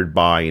inspired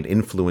by and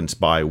influenced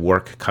by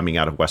work coming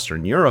out of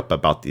Western Europe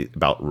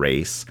about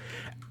race.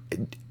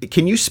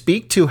 Can you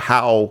speak to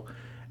how,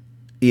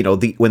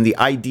 when the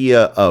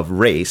idea of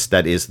race,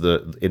 that is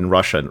in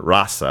Russian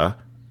rasa,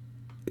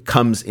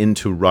 comes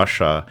into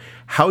Russia,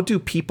 how do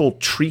people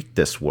treat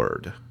this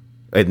word?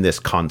 in this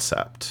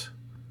concept?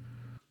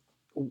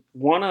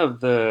 One of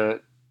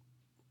the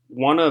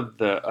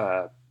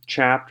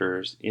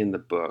chapters in the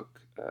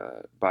book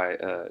by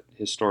a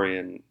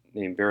historian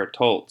named Vera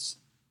Tolz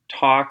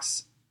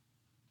talks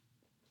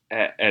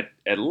at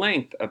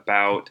length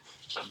about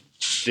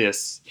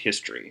this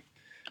history,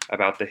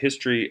 about the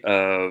history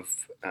of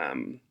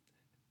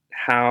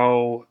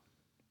how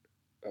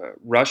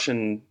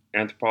Russian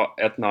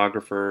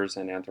ethnographers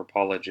and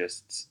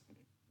anthropologists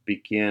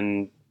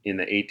begin in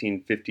the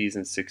 1850s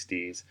and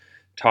 60s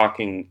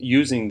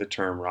using the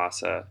term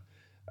rasa,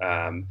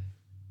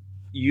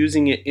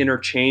 using it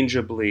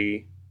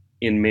interchangeably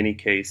in many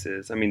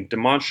cases, I mean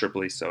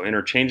demonstrably so,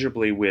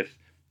 interchangeably with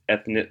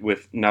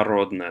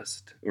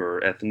narodnost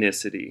or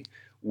ethnicity,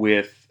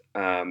 with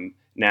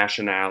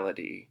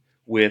nationality,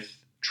 with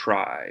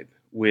tribe,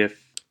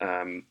 with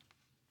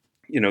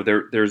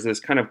there's this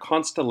kind of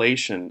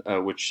constellation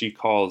which she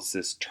calls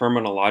this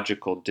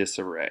terminological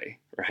disarray,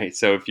 right?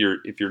 So if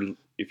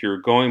you're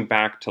going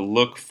back to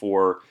look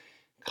for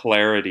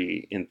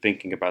clarity in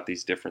thinking about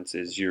these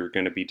differences, you're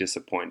going to be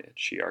disappointed,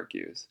 she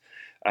argues.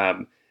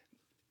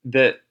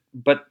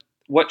 But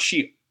what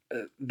she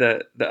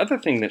the other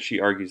thing that she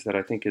argues that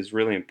I think is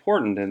really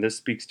important, and this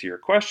speaks to your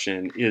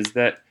question, is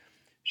that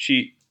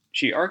she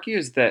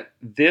argues that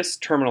this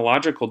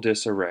terminological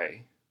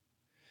disarray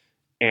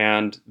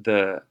and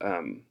the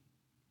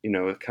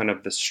kind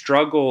of the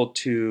struggle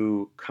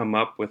to come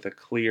up with a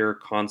clear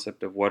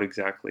concept of what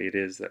exactly it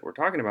is that we're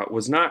talking about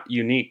was not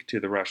unique to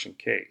the Russian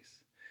case.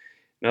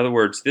 In other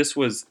words, this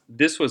was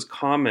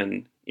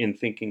common in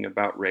thinking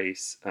about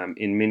race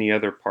in many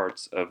other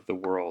parts of the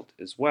world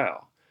as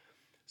well.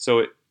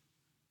 So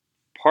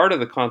part of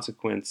the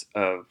consequence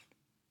of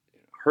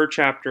her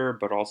chapter,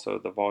 but also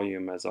the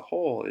volume as a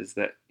whole, is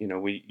that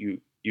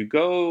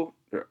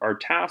our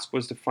task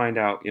was to find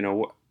out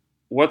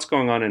what's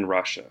going on in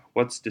Russia,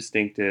 what's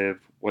distinctive,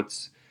 what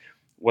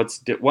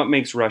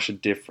makes Russia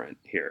different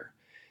here.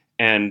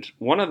 And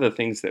one of the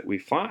things that we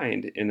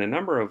find in a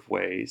number of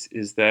ways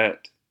is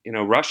that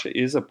Russia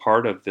is a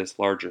part of this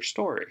larger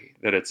story,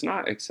 that it's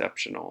not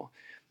exceptional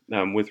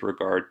with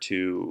regard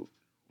to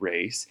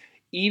race,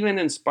 even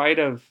in spite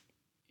of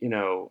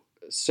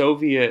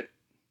Soviet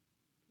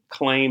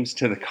claims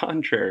to the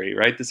contrary,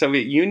 right? The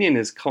Soviet Union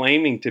is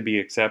claiming to be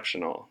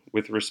exceptional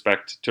with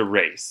respect to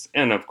race,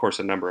 and of course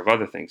a number of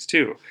other things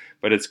too,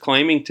 but it's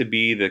claiming to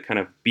be the kind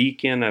of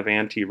beacon of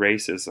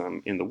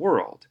anti-racism in the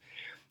world.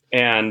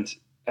 And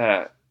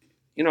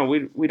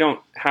we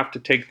don't have to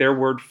take their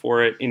word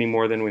for it any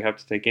more than we have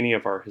to take any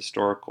of our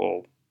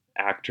historical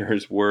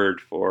actors' word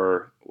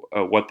for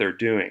what they're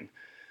doing.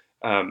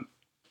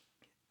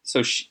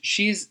 So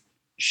she's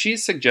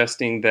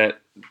suggesting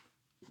that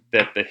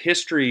the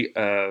history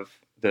of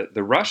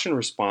the Russian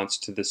response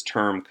to this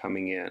term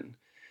coming in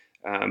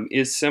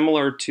is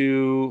similar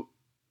to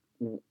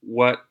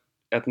what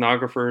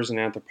ethnographers and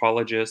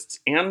anthropologists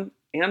and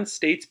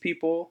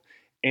statespeople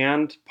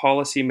and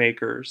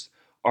policymakers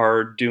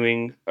are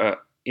doing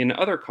in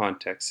other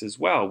contexts as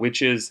well,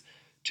 which is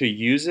to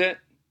use it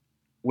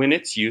when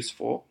it's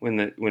useful, when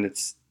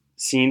it's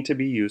seen to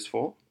be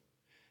useful,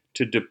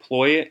 to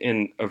deploy it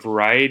in a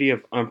variety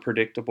of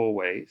unpredictable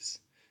ways,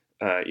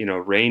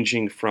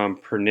 ranging from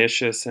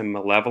pernicious and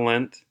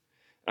malevolent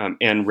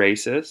and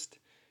racist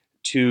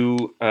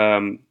to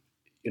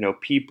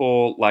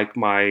people like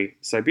my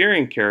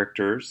Siberian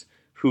characters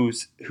who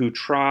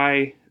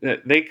try,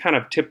 they kind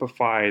of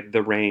typify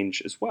the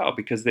range as well,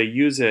 because they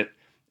use it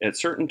at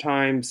certain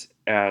times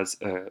as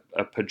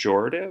a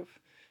pejorative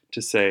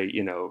to say,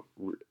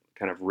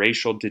 kind of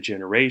racial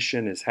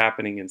degeneration is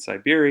happening in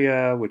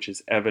Siberia, which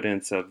is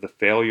evidence of the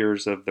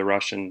failures of the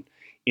Russian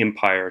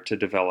Empire to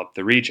develop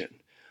the region.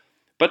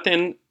 But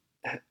then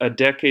a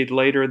decade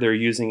later, they're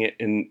using it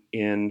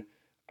in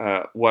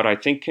what I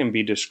think can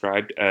be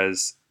described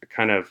as a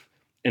kind of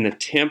an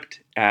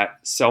attempt at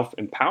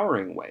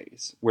self-empowering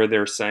ways, where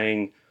they're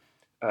saying,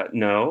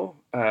 no,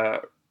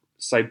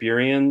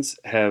 Siberians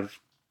have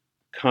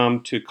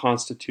come to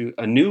constitute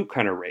a new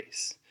kind of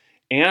race,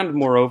 and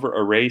moreover,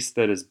 a race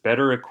that is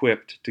better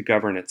equipped to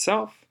govern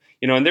itself.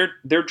 And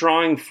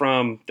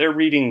they're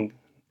reading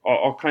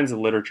all kinds of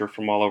literature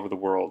from all over the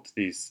world,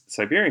 these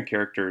Siberian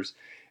characters,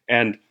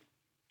 and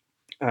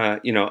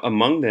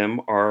among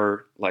them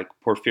are like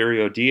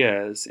Porfirio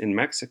Diaz in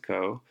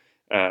Mexico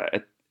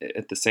at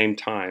the same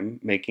time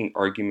making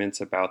arguments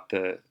about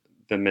the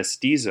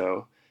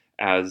mestizo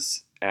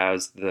as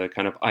the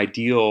kind of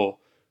ideal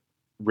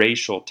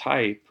racial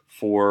type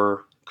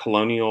for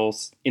colonial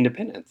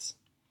independence.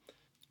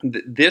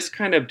 This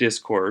kind of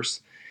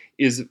discourse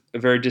is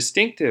very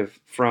distinctive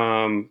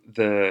from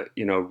the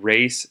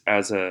race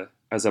as a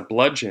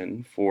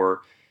bludgeon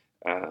for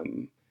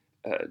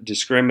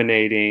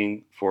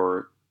discriminating,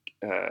 for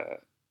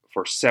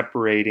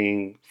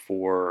separating,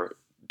 for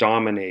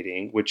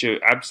dominating, which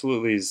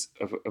absolutely is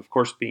of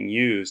course being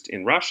used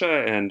in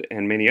Russia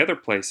and many other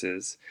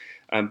places.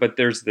 But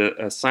there's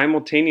a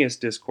simultaneous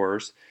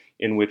discourse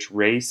in which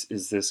race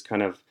is this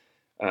kind of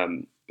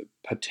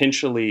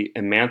potentially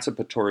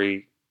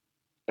emancipatory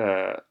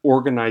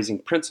organizing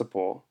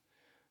principle,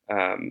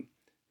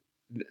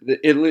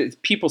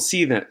 people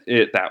see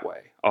it that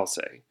way. I'll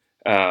say,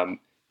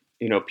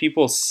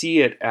 people see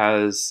it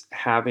as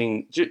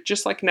having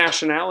just like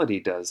nationality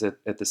does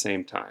at the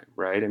same time,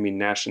 right? I mean,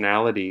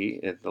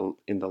 nationality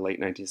in the late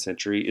 19th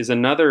century is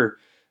another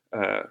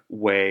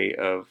way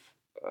of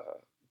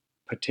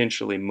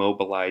potentially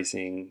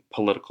mobilizing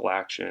political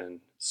action,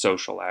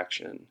 social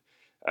action,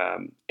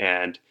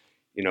 and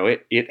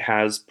it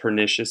has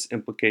pernicious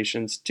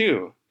implications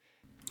too.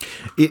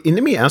 And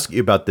let me ask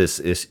you about this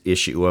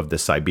issue of the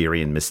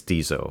Siberian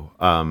mestizo,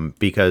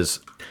 because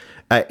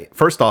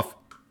first off,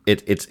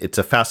 it's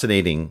a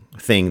fascinating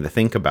thing to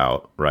think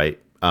about, right?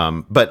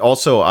 But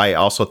also, I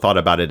also thought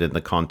about it in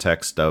the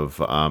context of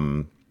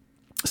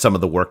some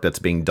of the work that's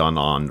being done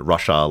on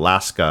Russia,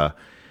 Alaska,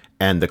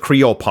 and the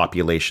Creole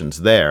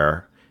populations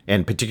there,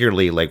 and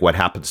particularly like what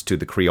happens to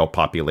the Creole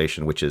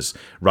population, which is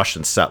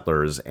Russian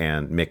settlers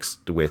and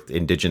mixed with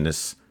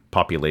indigenous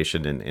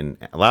population in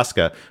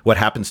Alaska. What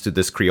happens to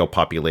this Creole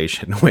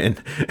population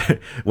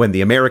when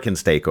the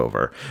Americans take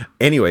over?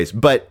 Anyways,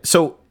 but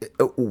so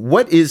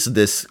what is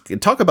this?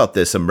 Talk about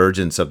this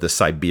emergence of the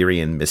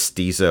Siberian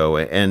mestizo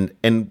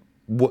and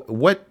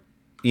what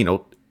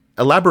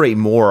elaborate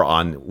more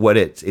on what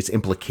its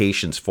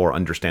implications for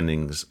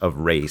understandings of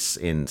race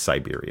in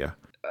Siberia.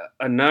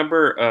 A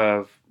number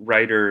of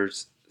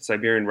writers,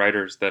 Siberian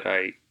writers that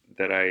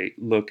I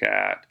look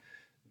at,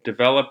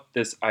 develop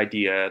this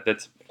idea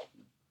that's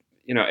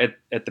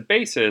at the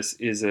basis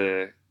is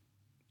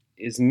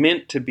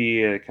meant to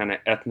be a kind of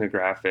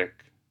ethnographic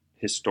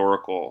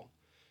historical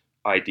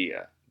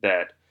idea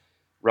that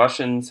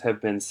Russians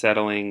have been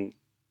settling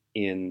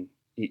in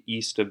the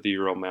east of the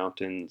Ural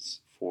Mountains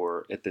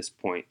for, at this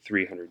point,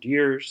 300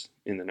 years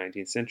in the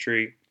 19th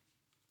century.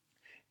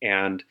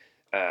 And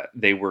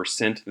they were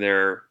sent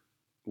there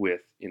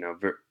with,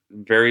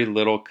 very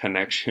little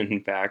connection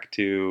back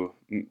to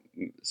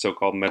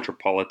so-called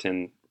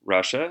metropolitan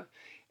Russia.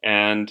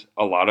 And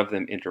a lot of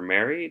them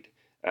intermarried.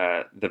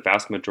 The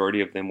vast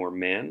majority of them were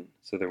men,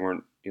 so there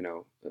weren't,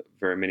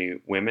 very many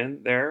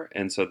women there.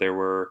 And so there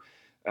was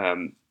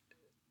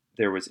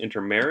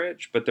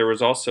intermarriage, but there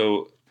was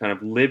also kind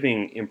of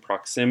living in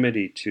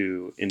proximity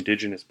to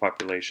indigenous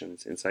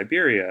populations in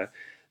Siberia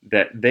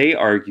that they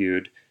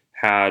argued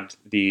had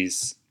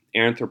these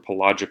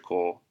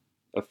anthropological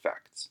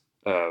effects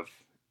of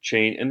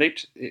change. And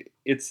this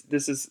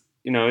is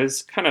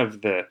kind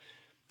of the,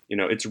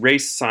 it's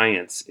race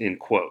science in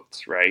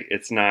quotes, right?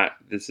 This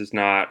is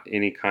not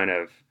any kind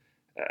of,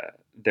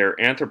 their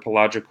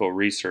anthropological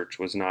research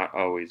was not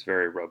always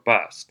very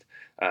robust.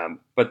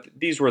 But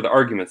these were the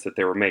arguments that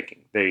they were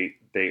making.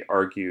 They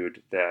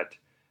argued that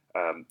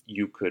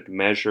you could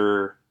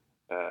measure,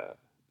 the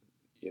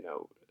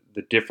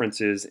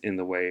differences in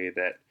the way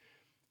that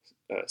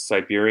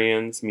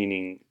Siberians,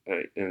 meaning,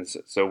 and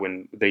so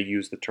when they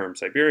use the term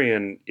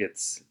Siberian,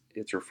 it's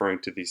referring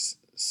to these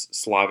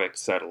Slavic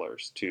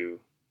settlers to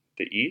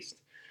the east,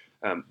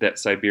 that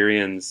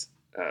Siberians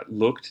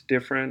looked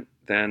different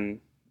than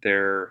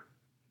their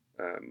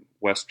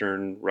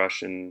Western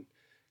Russian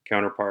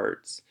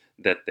counterparts,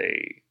 that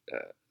they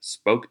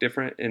spoke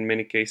different in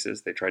many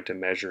cases. They tried to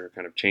measure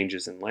kind of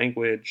changes in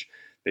language.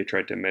 They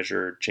tried to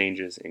measure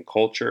changes in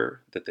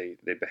culture, that they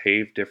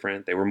behaved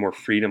different. They were more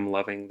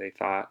freedom-loving, they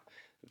thought,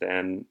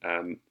 than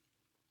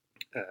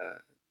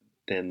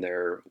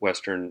their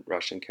Western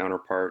Russian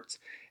counterparts.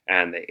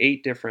 And they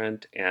ate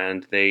different,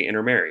 and they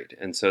intermarried.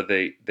 And so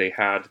they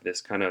had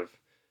this kind of,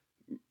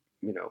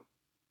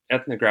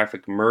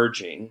 ethnographic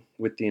merging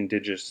with the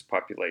indigenous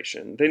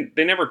population.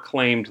 They never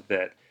claimed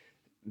that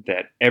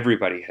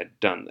everybody had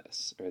done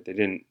this, right?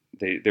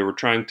 They were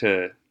trying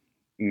to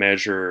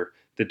measure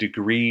the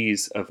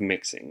degrees of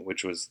mixing,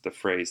 which was the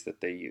phrase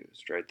that they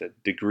used, right? The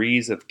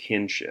degrees of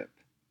kinship.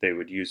 They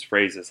would use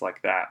phrases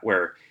like that,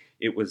 where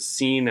it was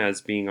seen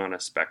as being on a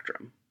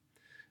spectrum,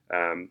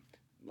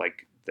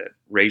 like that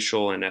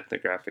racial and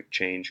ethnographic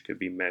change could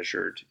be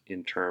measured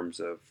in terms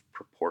of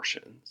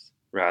proportions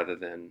rather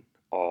than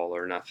all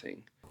or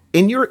nothing.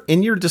 In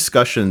your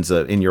discussions,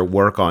 in your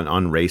work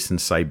on race in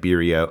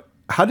Siberia,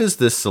 how does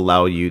this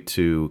allow you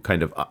to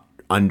kind of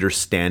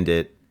understand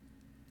it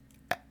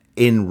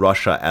in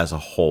Russia as a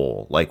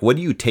whole? Like, what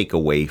do you take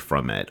away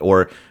from it?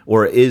 Or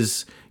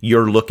is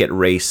your look at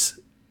race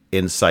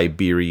in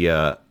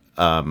Siberia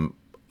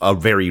a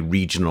very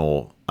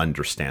regional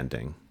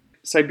understanding?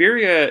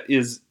 Siberia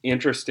is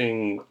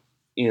interesting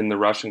in the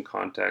Russian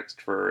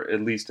context for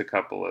at least a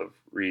couple of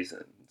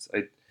reasons.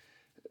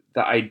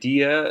 The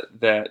idea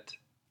that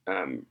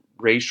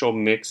racial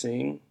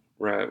mixing,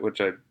 right, which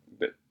I've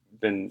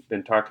been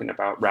talking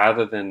about,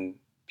 rather than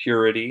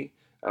purity,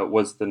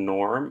 was the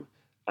norm,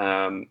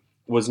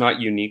 was not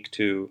unique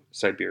to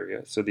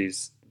Siberia. So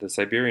the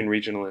Siberian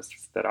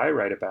regionalists that I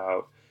write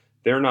about,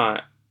 they're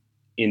not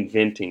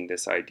inventing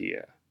this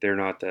idea. They're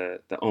not the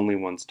only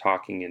ones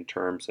talking in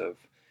terms of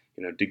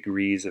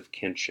degrees of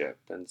kinship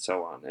and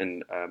so on.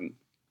 And a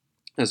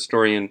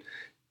historian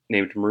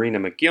named Marina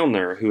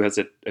McGillner, who has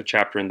a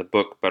chapter in the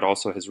book, but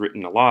also has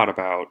written a lot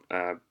about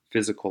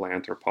physical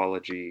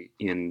anthropology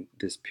in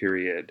this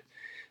period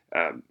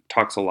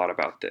talks a lot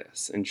about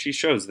this, and she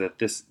shows that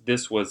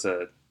this was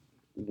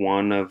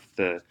one of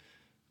the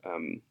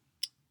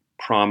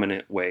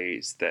prominent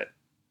ways that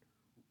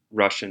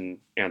Russian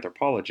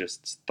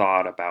anthropologists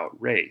thought about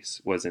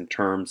race was in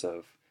terms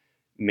of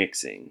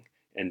mixing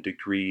and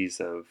degrees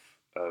of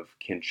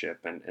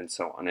kinship and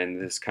so on.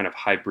 And this kind of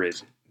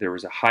hybrid, there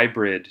was a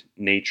hybrid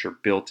nature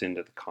built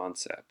into the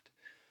concept.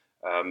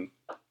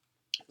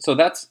 So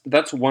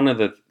that's one of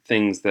the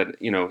things that,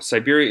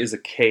 Siberia is a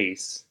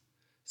case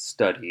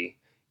study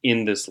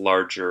in this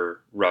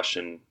larger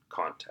Russian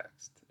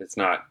context. It's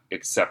not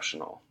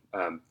exceptional.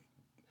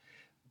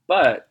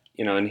 But,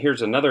 and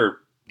here's another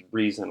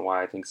reason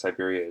why I think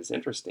Siberia is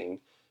interesting.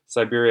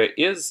 Siberia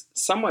is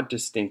somewhat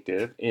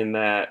distinctive in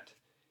that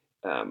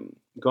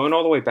going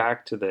all the way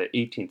back to the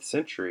 18th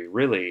century,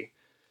 really,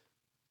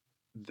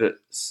 the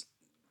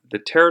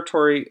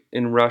territory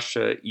in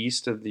Russia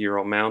east of the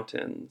Ural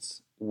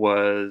Mountains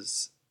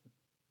was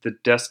the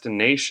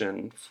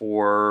destination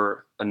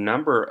for a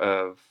number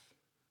of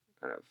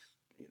kind of,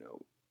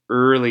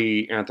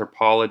 early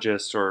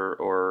anthropologists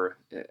or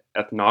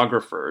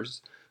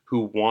ethnographers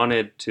who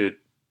wanted to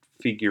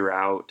figure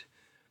out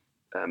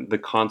the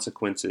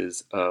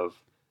consequences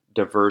of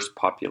diverse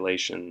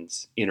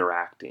populations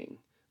interacting,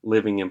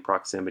 living in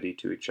proximity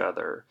to each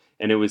other.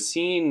 And it was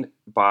seen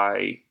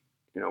by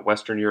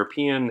Western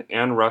European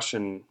and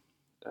Russian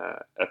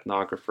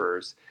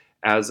ethnographers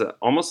as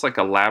almost like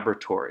a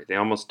laboratory. They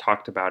almost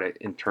talked about it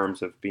in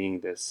terms of being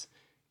this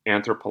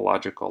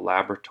anthropological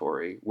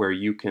laboratory where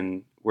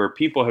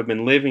people have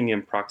been living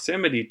in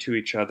proximity to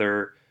each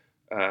other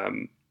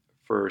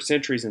for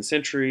centuries and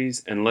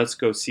centuries, and let's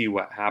go see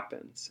what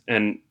happens.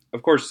 And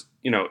of course,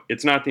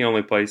 it's not the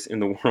only place in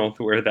the world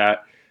where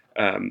that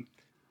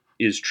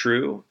is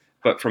true,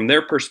 but from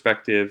their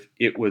perspective,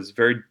 it was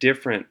very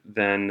different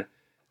than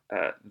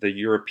the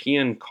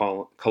European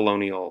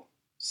colonial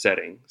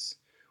settings,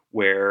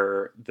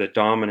 where the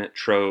dominant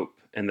trope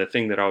and the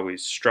thing that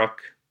always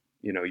struck,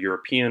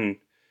 European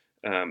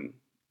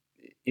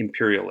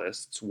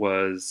imperialists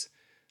was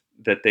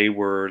that they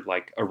were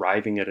like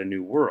arriving at a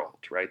new world,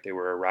 right? They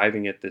were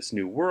arriving at this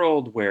new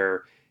world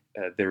where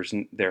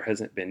there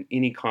hasn't been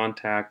any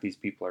contact. These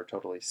people are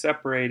totally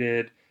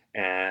separated.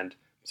 And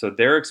so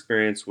their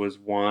experience was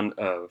one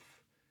of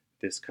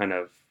this kind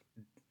of,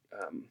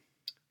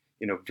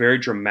 very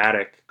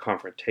dramatic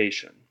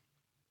confrontation.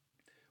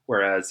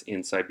 Whereas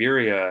in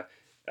Siberia,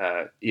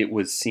 it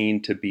was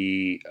seen to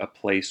be a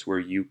place where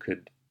you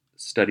could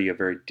study a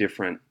very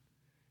different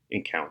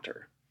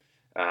encounter.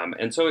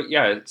 And so,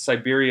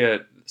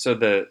 Siberia, so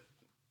the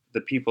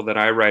people that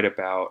I write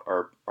about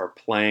are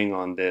playing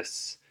on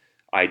this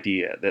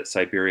idea that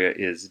Siberia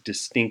is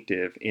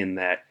distinctive in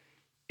that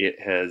it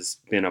has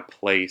been a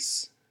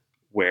place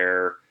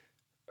where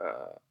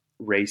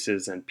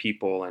races and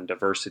people and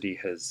diversity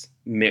has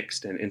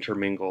mixed and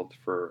intermingled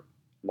for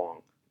a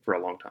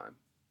long time.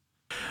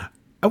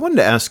 I wanted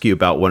to ask you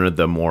about one of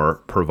the more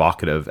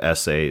provocative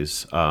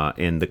essays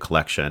in the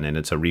collection, and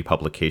it's a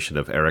republication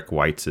of Eric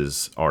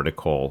Weitz's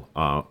article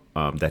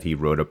that he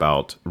wrote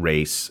about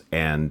race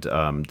and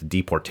the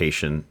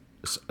deportation,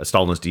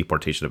 Stalin's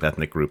deportation of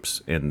ethnic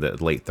groups in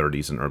the late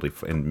 30s and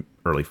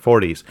early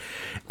 40s,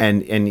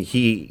 and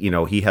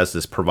he has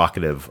this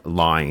provocative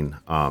line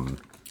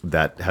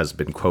that has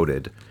been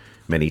quoted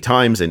many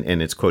times,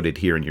 and it's quoted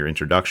here in your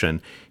introduction.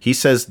 He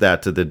says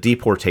that the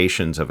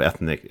deportations of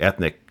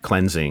ethnic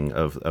cleansing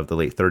of the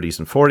late 30s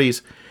and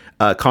 40s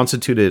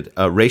constituted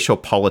racial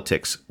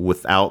politics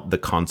without the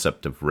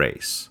concept of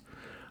race.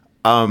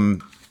 What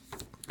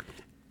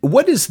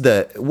is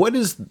the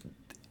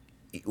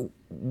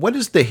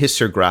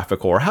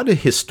historiographical, or how do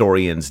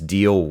historians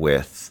deal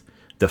with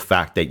the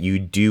fact that you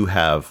do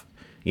have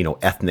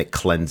ethnic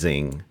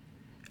cleansing,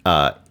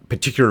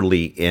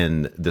 particularly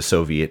in the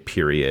Soviet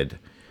period?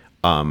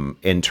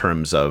 In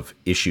terms of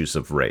issues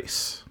of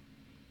race?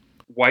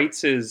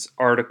 Weitz's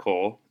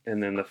article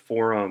and then the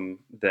forum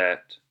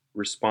that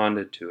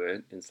responded to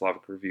it in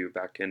Slavic Review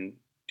back in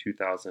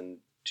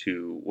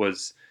 2002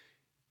 was,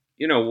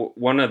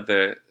 one of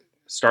the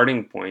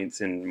starting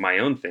points in my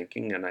own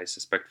thinking, and I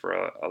suspect for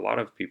a lot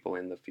of people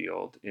in the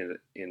field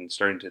in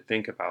starting to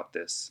think about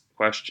this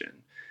question.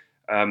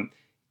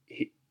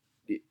 If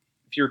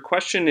your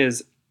question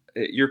is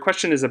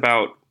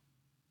about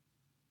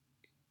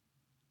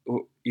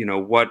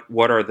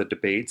what are the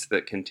debates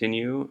that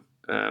continue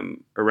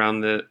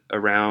around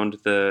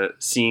the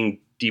seeing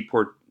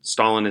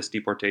Stalinist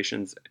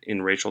deportations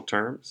in racial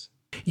terms?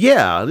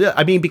 Yeah,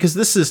 I mean, because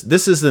this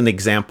is an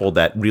example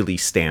that really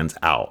stands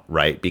out,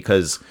 right?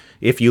 Because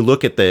if you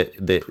look at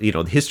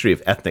the history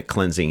of ethnic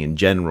cleansing in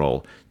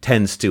general,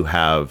 tends to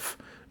have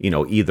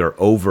either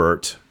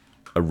overt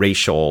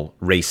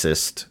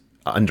racist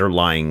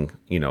underlying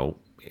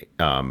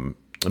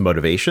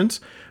motivations,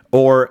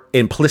 or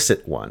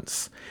implicit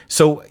ones.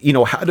 So,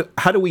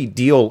 how do we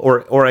deal,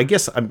 or I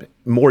guess I'm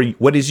more,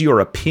 what is your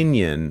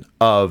opinion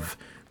of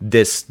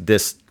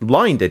this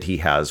line that he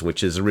has,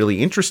 which is a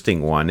really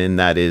interesting one, and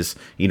that is,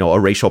 a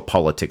racial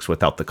politics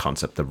without the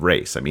concept of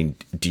race. I mean,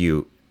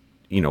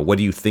 what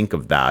do you think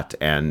of that?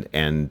 And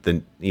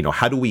then,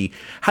 how do we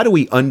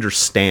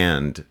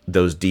understand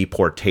those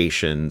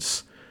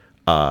deportations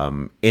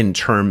in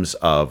terms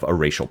of a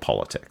racial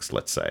politics,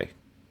 let's say?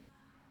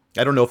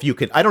 I don't know if you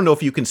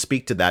can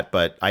speak to that,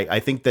 but I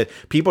think that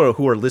people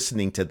who are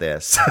listening to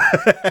this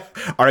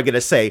are going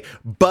to say,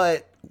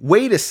 but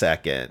wait a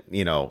second,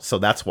 so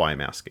that's why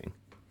I'm asking.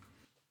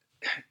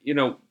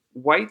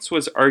 Weitz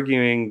was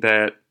arguing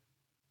that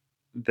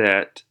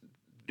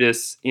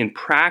this, in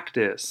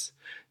practice,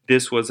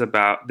 this was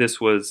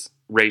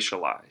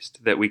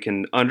racialized, that we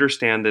can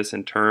understand this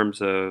in terms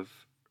of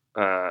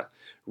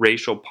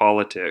racial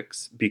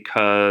politics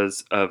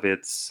because of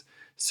its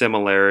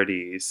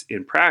similarities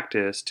in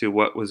practice to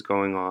what was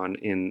going on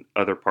in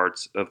other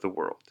parts of the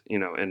world,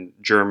 and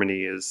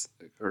Germany is,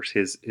 of course,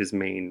 his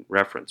main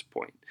reference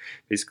point,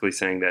 basically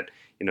saying that,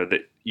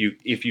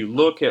 if you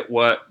look at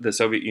what the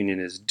Soviet Union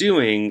is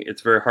doing,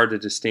 it's very hard to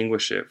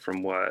distinguish it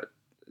from what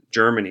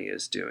Germany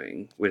is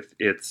doing with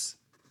its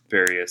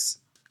various,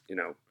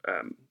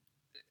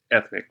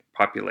 ethnic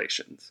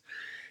populations.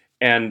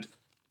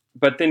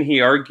 But then he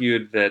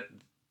argued that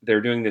they're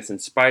doing this in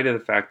spite of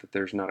the fact that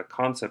there's not a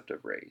concept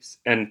of race.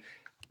 And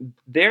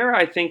there,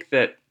 I think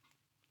that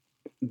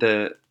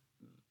the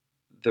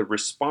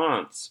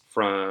response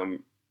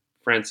from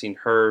Francine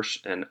Hirsch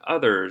and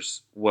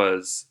others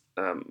was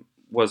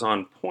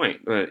on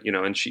point.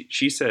 And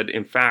she said,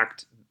 in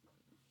fact,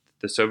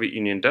 the Soviet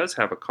Union does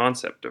have a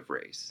concept of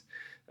race.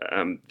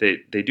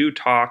 They do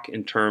talk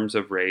in terms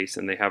of race,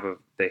 and they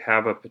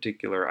have a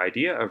particular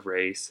idea of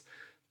race,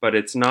 but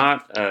it's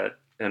not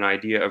an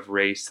idea of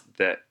race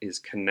that is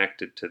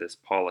connected to this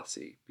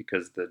policy,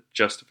 because the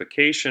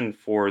justification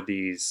for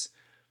these,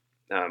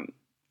 kind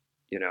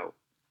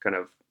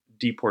of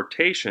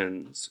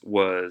deportations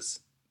was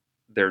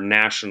their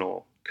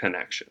national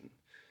connection,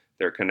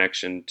 their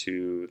connection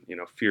to,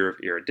 fear of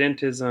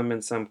irredentism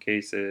in some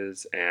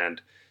cases,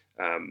 and,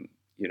 and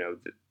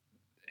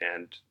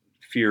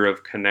fear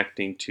of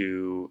connecting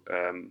to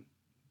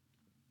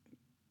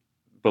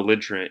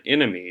belligerent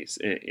enemies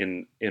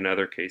in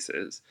other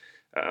cases.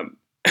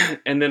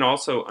 And then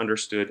also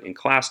understood in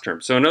class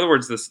terms. So in other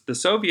words, the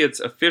Soviets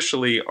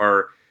officially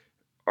are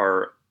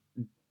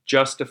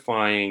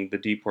justifying the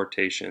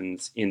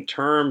deportations in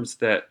terms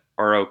that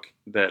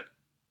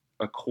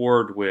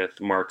accord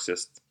with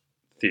Marxist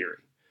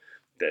theory,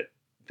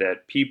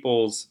 that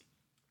people's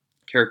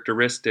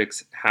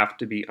characteristics have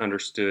to be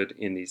understood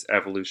in these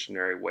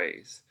evolutionary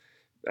ways,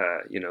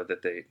 that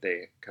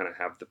they kind of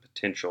have the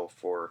potential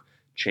for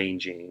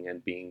changing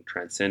and being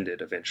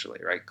transcended eventually,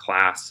 right?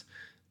 Class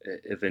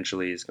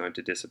eventually is going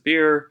to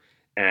disappear,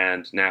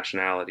 and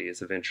nationality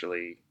is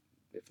eventually,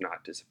 if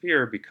not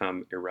disappear,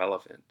 become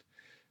irrelevant.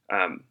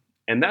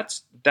 And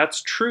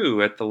that's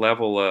true at the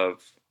level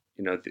of,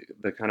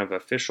 the kind of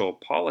official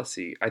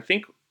policy. I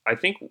think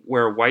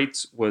where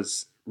Weitz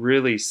was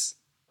really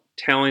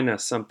telling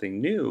us something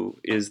new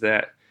is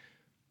that,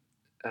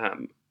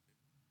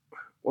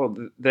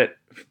 that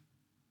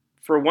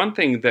for one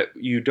thing, that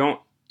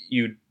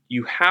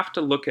you have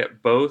to look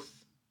at both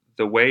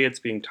the way it's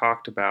being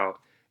talked about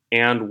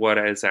and what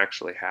is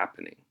actually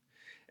happening.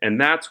 And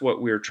that's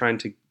what we're trying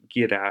to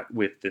get at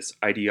with this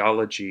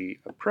ideology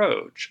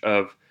approach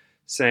of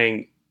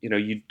saying,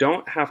 you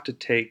don't have to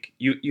take,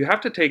 you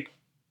have to take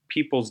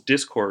people's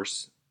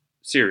discourse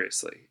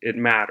seriously. It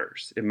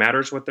matters. It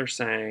matters what they're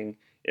saying.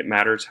 It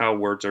matters how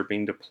words are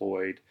being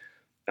deployed.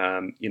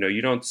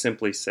 You don't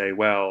simply say,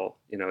 well,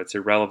 it's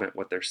irrelevant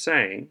what they're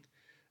saying.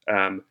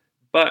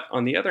 But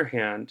on the other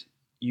hand,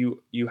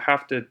 you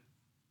have to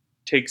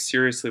take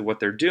seriously what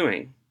they're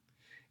doing.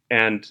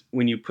 And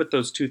when you put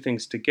those two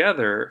things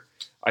together,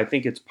 I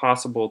think it's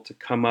possible to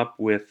come up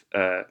with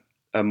a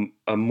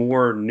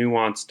more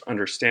nuanced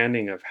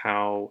understanding of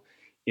how,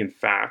 in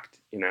fact,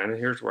 and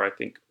here's where I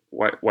think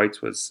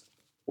Weitz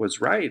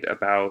was right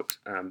about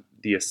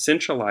the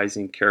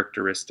essentializing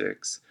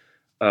characteristics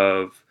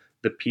of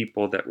the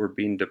people that were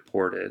being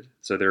deported.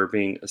 So they were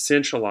being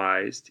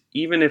essentialized,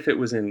 even if it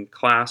was in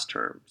class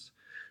terms,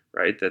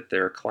 right? That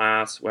their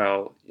class,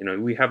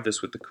 we have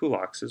this with the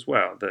kulaks as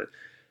well.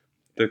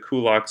 The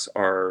kulaks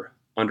are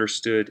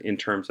understood in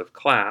terms of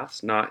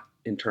class, not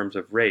in terms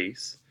of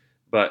race,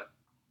 but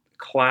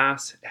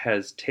class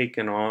has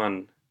taken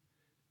on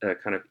a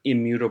kind of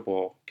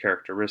immutable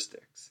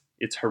characteristics.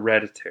 It's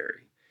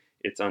hereditary,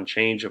 it's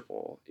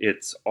unchangeable,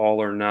 it's all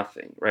or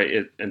nothing,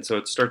 right? And so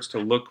it starts to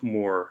look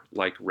more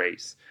like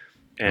race.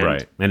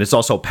 Right. And it's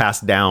also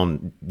passed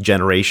down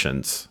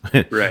generations,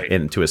 right,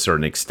 and to a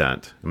certain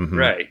extent. Mm-hmm.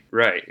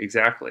 Right,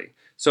 exactly.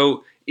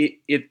 So it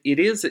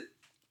is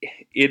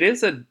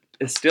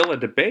still a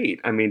debate,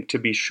 I mean, to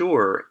be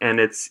sure, and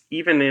it's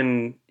even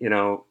in,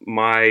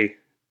 my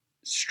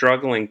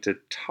struggling to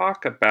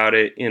talk about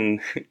it in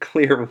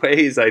clear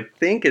ways, I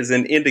think is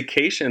an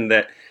indication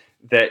that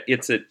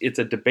it's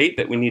a debate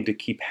that we need to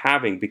keep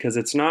having, because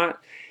it's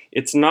not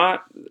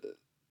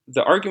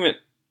the argument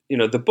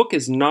the book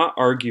is not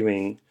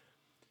arguing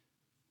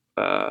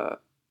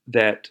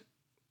that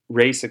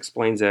race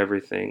explains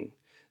everything,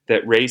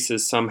 that race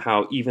is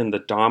somehow even the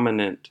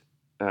dominant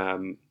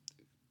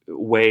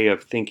way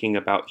of thinking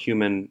about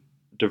human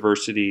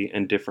diversity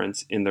and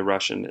difference in the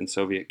Russian and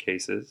Soviet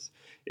cases.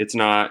 It's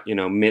not,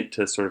 meant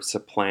to sort of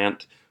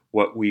supplant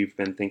what we've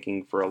been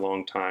thinking for a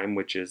long time,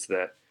 which is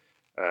that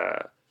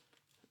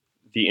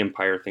the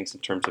empire thinks in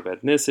terms of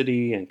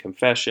ethnicity and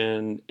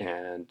confession,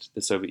 and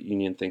the Soviet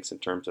Union thinks in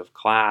terms of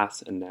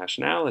class and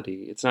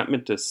nationality. It's not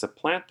meant to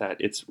supplant that.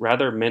 It's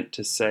rather meant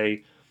to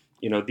say,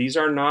 these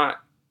are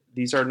not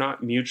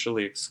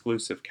mutually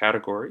exclusive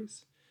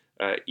categories.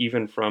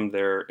 Even from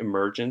their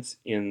emergence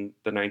in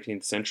the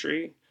 19th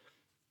century,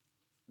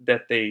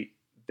 that they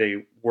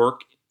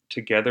work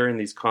together in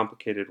these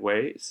complicated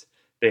ways.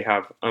 They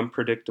have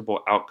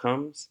unpredictable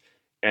outcomes,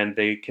 and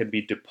they can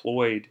be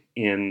deployed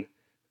in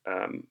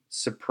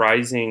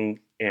surprising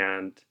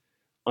and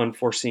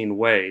unforeseen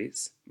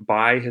ways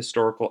by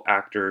historical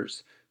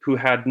actors who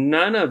had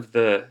none of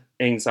the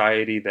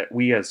anxiety that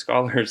we as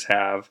scholars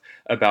have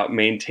about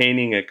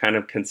maintaining a kind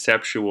of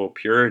conceptual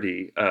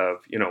purity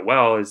of,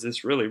 well, is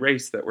this really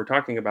race that we're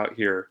talking about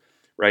here,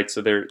 right?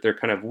 So they're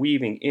kind of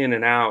weaving in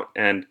and out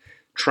and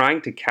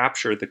trying to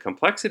capture the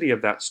complexity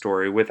of that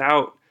story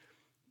without,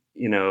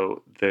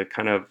 the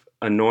kind of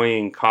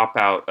annoying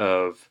cop-out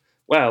of,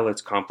 well,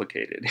 it's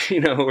complicated.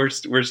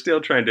 We're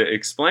still trying to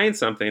explain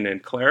something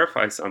and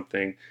clarify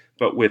something,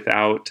 but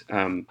without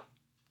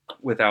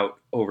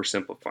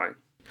oversimplifying.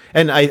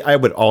 And I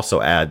would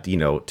also add,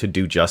 to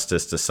do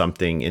justice to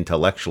something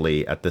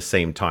intellectually, at the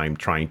same time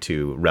trying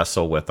to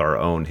wrestle with our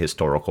own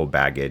historical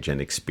baggage and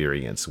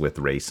experience with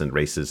race and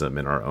racism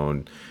in our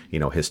own,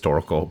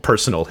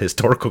 personal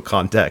historical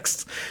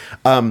contexts.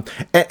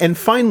 And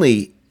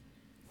finally,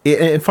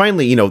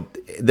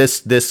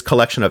 this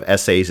collection of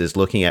essays is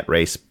looking at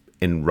race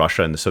in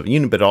Russia and the Soviet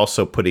Union, but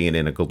also putting it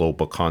in a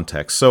global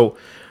context. So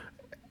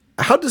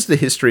how does the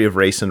history of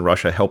race in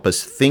Russia help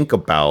us think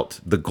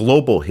about the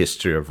global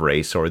history of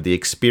race or the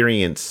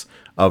experience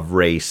of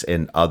race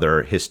in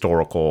other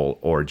historical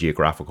or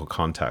geographical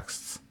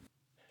contexts?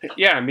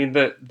 Yeah,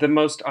 the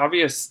most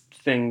obvious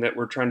thing that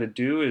we're trying to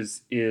do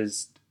is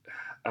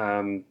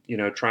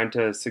trying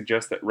to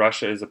suggest that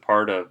Russia is a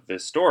part of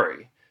this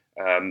story.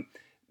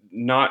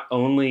 Not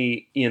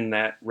only in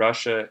that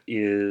Russia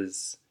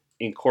is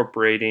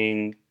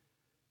incorporating,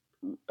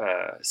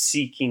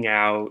 seeking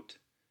out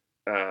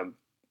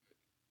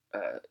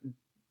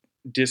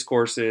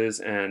discourses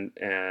and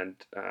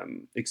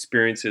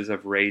experiences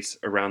of race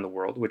around the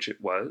world, which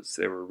it was.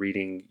 They were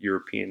reading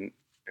European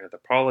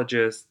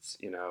anthropologists.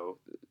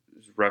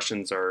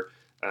 Russians are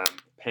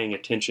paying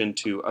attention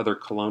to other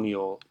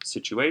colonial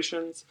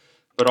situations,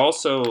 but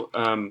also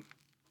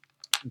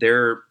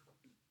they're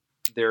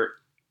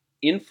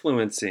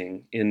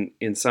influencing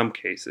in some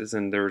cases.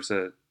 And there's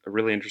a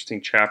really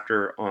interesting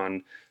chapter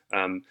on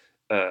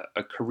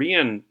a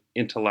Korean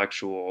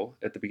intellectual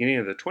at the beginning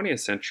of the 20th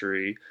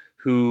century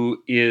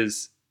who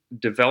is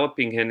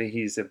developing, and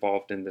he's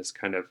involved in this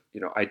kind of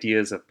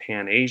ideas of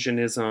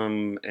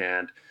Pan-Asianism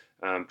and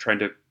trying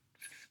to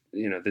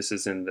this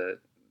is in the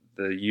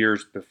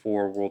years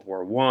before World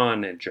War I,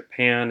 and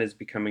Japan is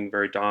becoming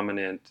very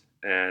dominant,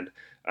 and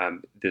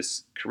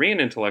this Korean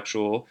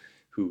intellectual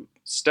who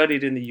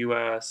studied in the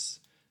US,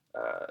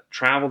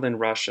 traveled in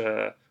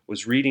Russia,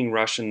 was reading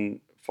Russian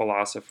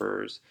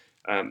philosophers,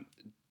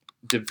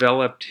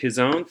 developed his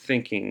own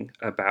thinking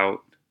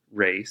about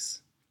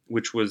race,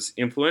 which was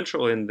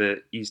influential in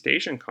the East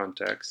Asian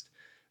context,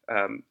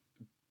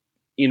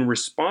 in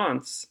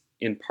response,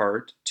 in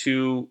part,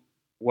 to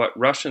what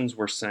Russians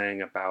were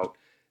saying about,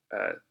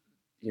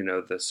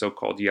 the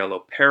so-called yellow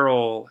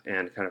peril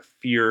and kind of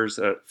fears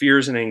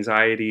and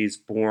anxieties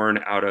born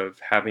out of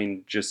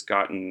having just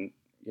gotten,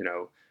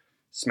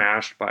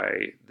 smashed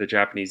by the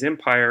Japanese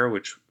Empire,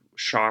 which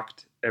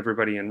shocked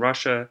everybody in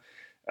Russia.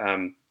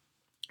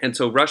 And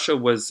so Russia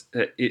was,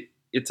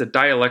 it's a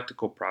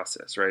dialectical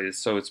process, right?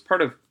 So it's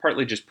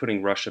partly just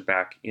putting Russia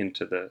back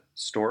into the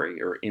story.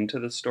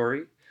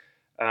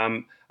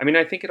 I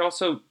think it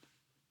also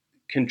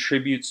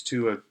contributes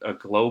to a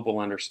global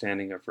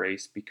understanding of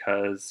race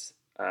because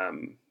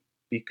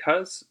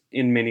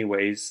in many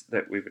ways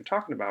that we've been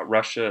talking about,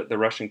 the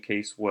Russian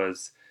case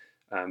was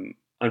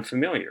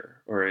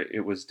unfamiliar, or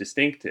it was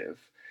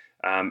distinctive.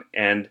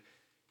 And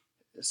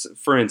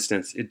for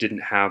instance, it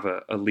didn't have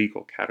a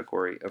legal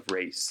category of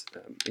race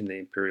in the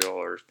imperial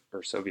or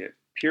Soviet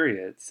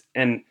periods.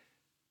 And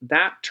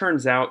that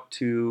turns out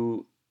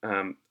to,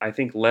 I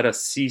think, let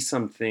us see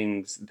some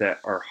things that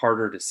are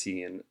harder to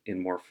see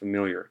in more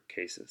familiar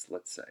cases,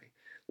 let's say,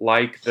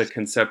 like the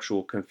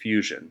conceptual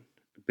confusion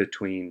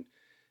between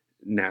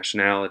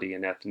nationality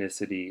and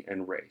ethnicity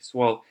and race.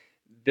 Well,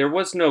 there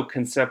was no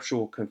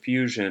conceptual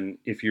confusion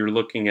if you're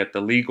looking at the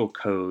legal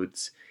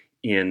codes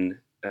in,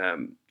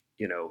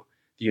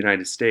 the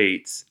United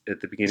States at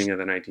the beginning of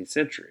the 19th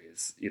century.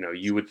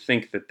 You would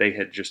think that they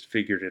had just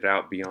figured it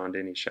out beyond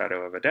any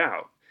shadow of a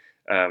doubt,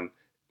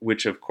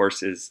 which of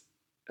course is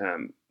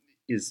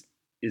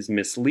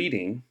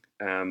misleading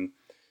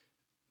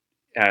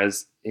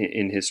as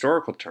in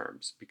historical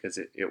terms, because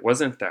it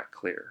wasn't that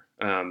clear.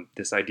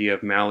 This idea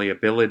of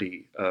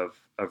malleability of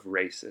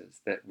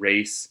races, that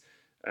race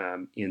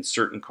in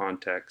certain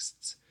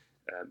contexts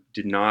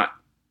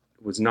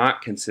was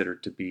not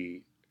considered to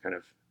be kind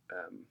of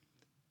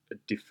a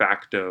de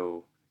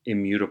facto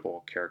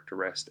immutable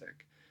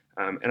characteristic.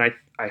 And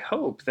I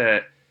hope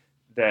that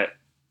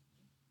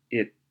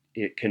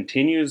it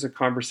continues a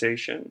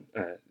conversation.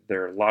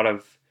 There are a lot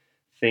of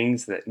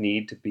things that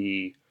need to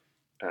be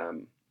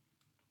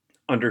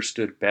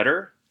understood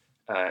better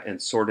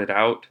and sorted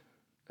out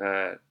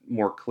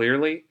more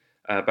clearly.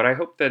 But I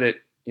hope that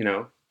it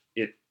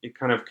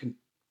kind of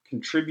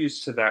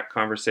contributes to that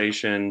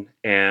conversation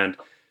and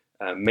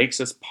makes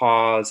us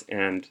pause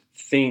and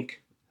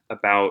think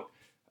about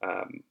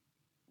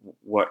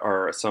what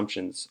our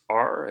assumptions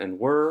are and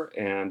were,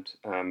 and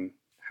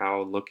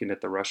how looking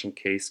at the Russian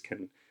case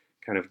can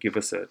kind of give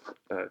us a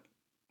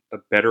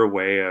better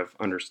way of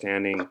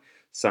understanding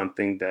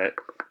something that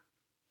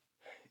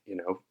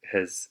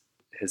has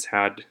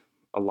had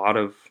a lot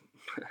of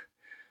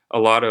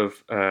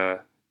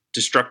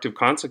destructive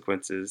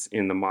consequences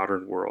in the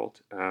modern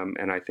world,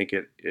 and I think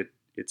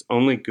it's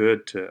only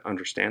good to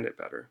understand it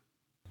better.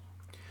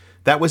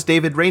 That was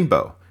David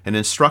Rainbow, an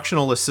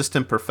instructional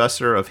assistant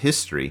professor of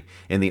history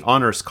in the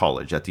Honors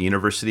College at the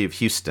University of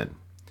Houston.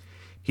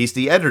 He's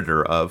the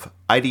editor of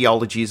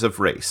Ideologies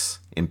of Race,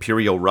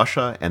 Imperial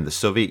Russia and the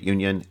Soviet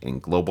Union in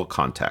Global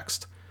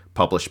Context,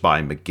 published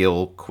by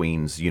McGill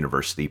Queen's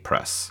University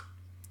Press.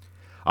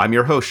 I'm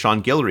your host,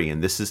 Sean Guillory,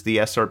 and this is the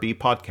SRB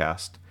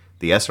Podcast.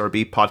 The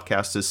SRB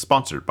Podcast is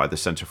sponsored by the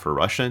Center for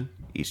Russian,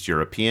 East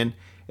European,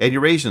 and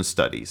Eurasian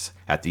Studies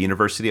at the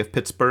University of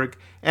Pittsburgh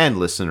and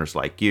listeners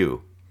like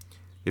you.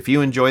 If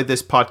you enjoyed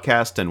this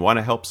podcast and want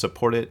to help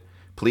support it,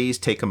 please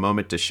take a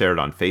moment to share it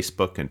on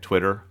Facebook and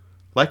Twitter,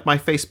 like my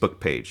Facebook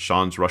page,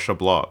 Sean's Russia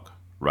Blog,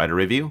 write a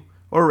review,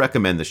 or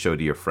recommend the show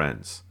to your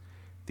friends.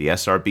 The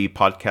SRB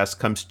Podcast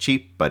comes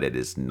cheap, but it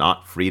is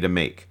not free to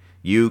make.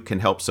 You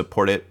can help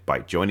support it by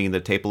joining the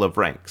table of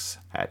ranks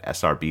at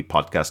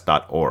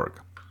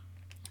srbpodcast.org.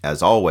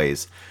 As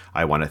always,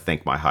 I want to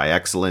thank my High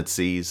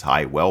Excellencies,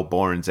 High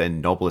Wellborns,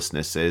 and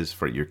Noblessnesses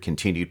for your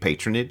continued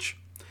patronage.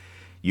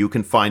 You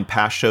can find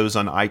past shows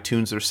on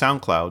iTunes or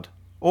SoundCloud,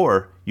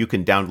 or you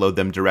can download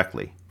them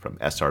directly from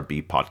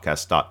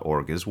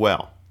srbpodcast.org as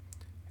well.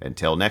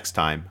 Until next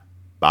time,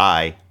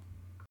 bye.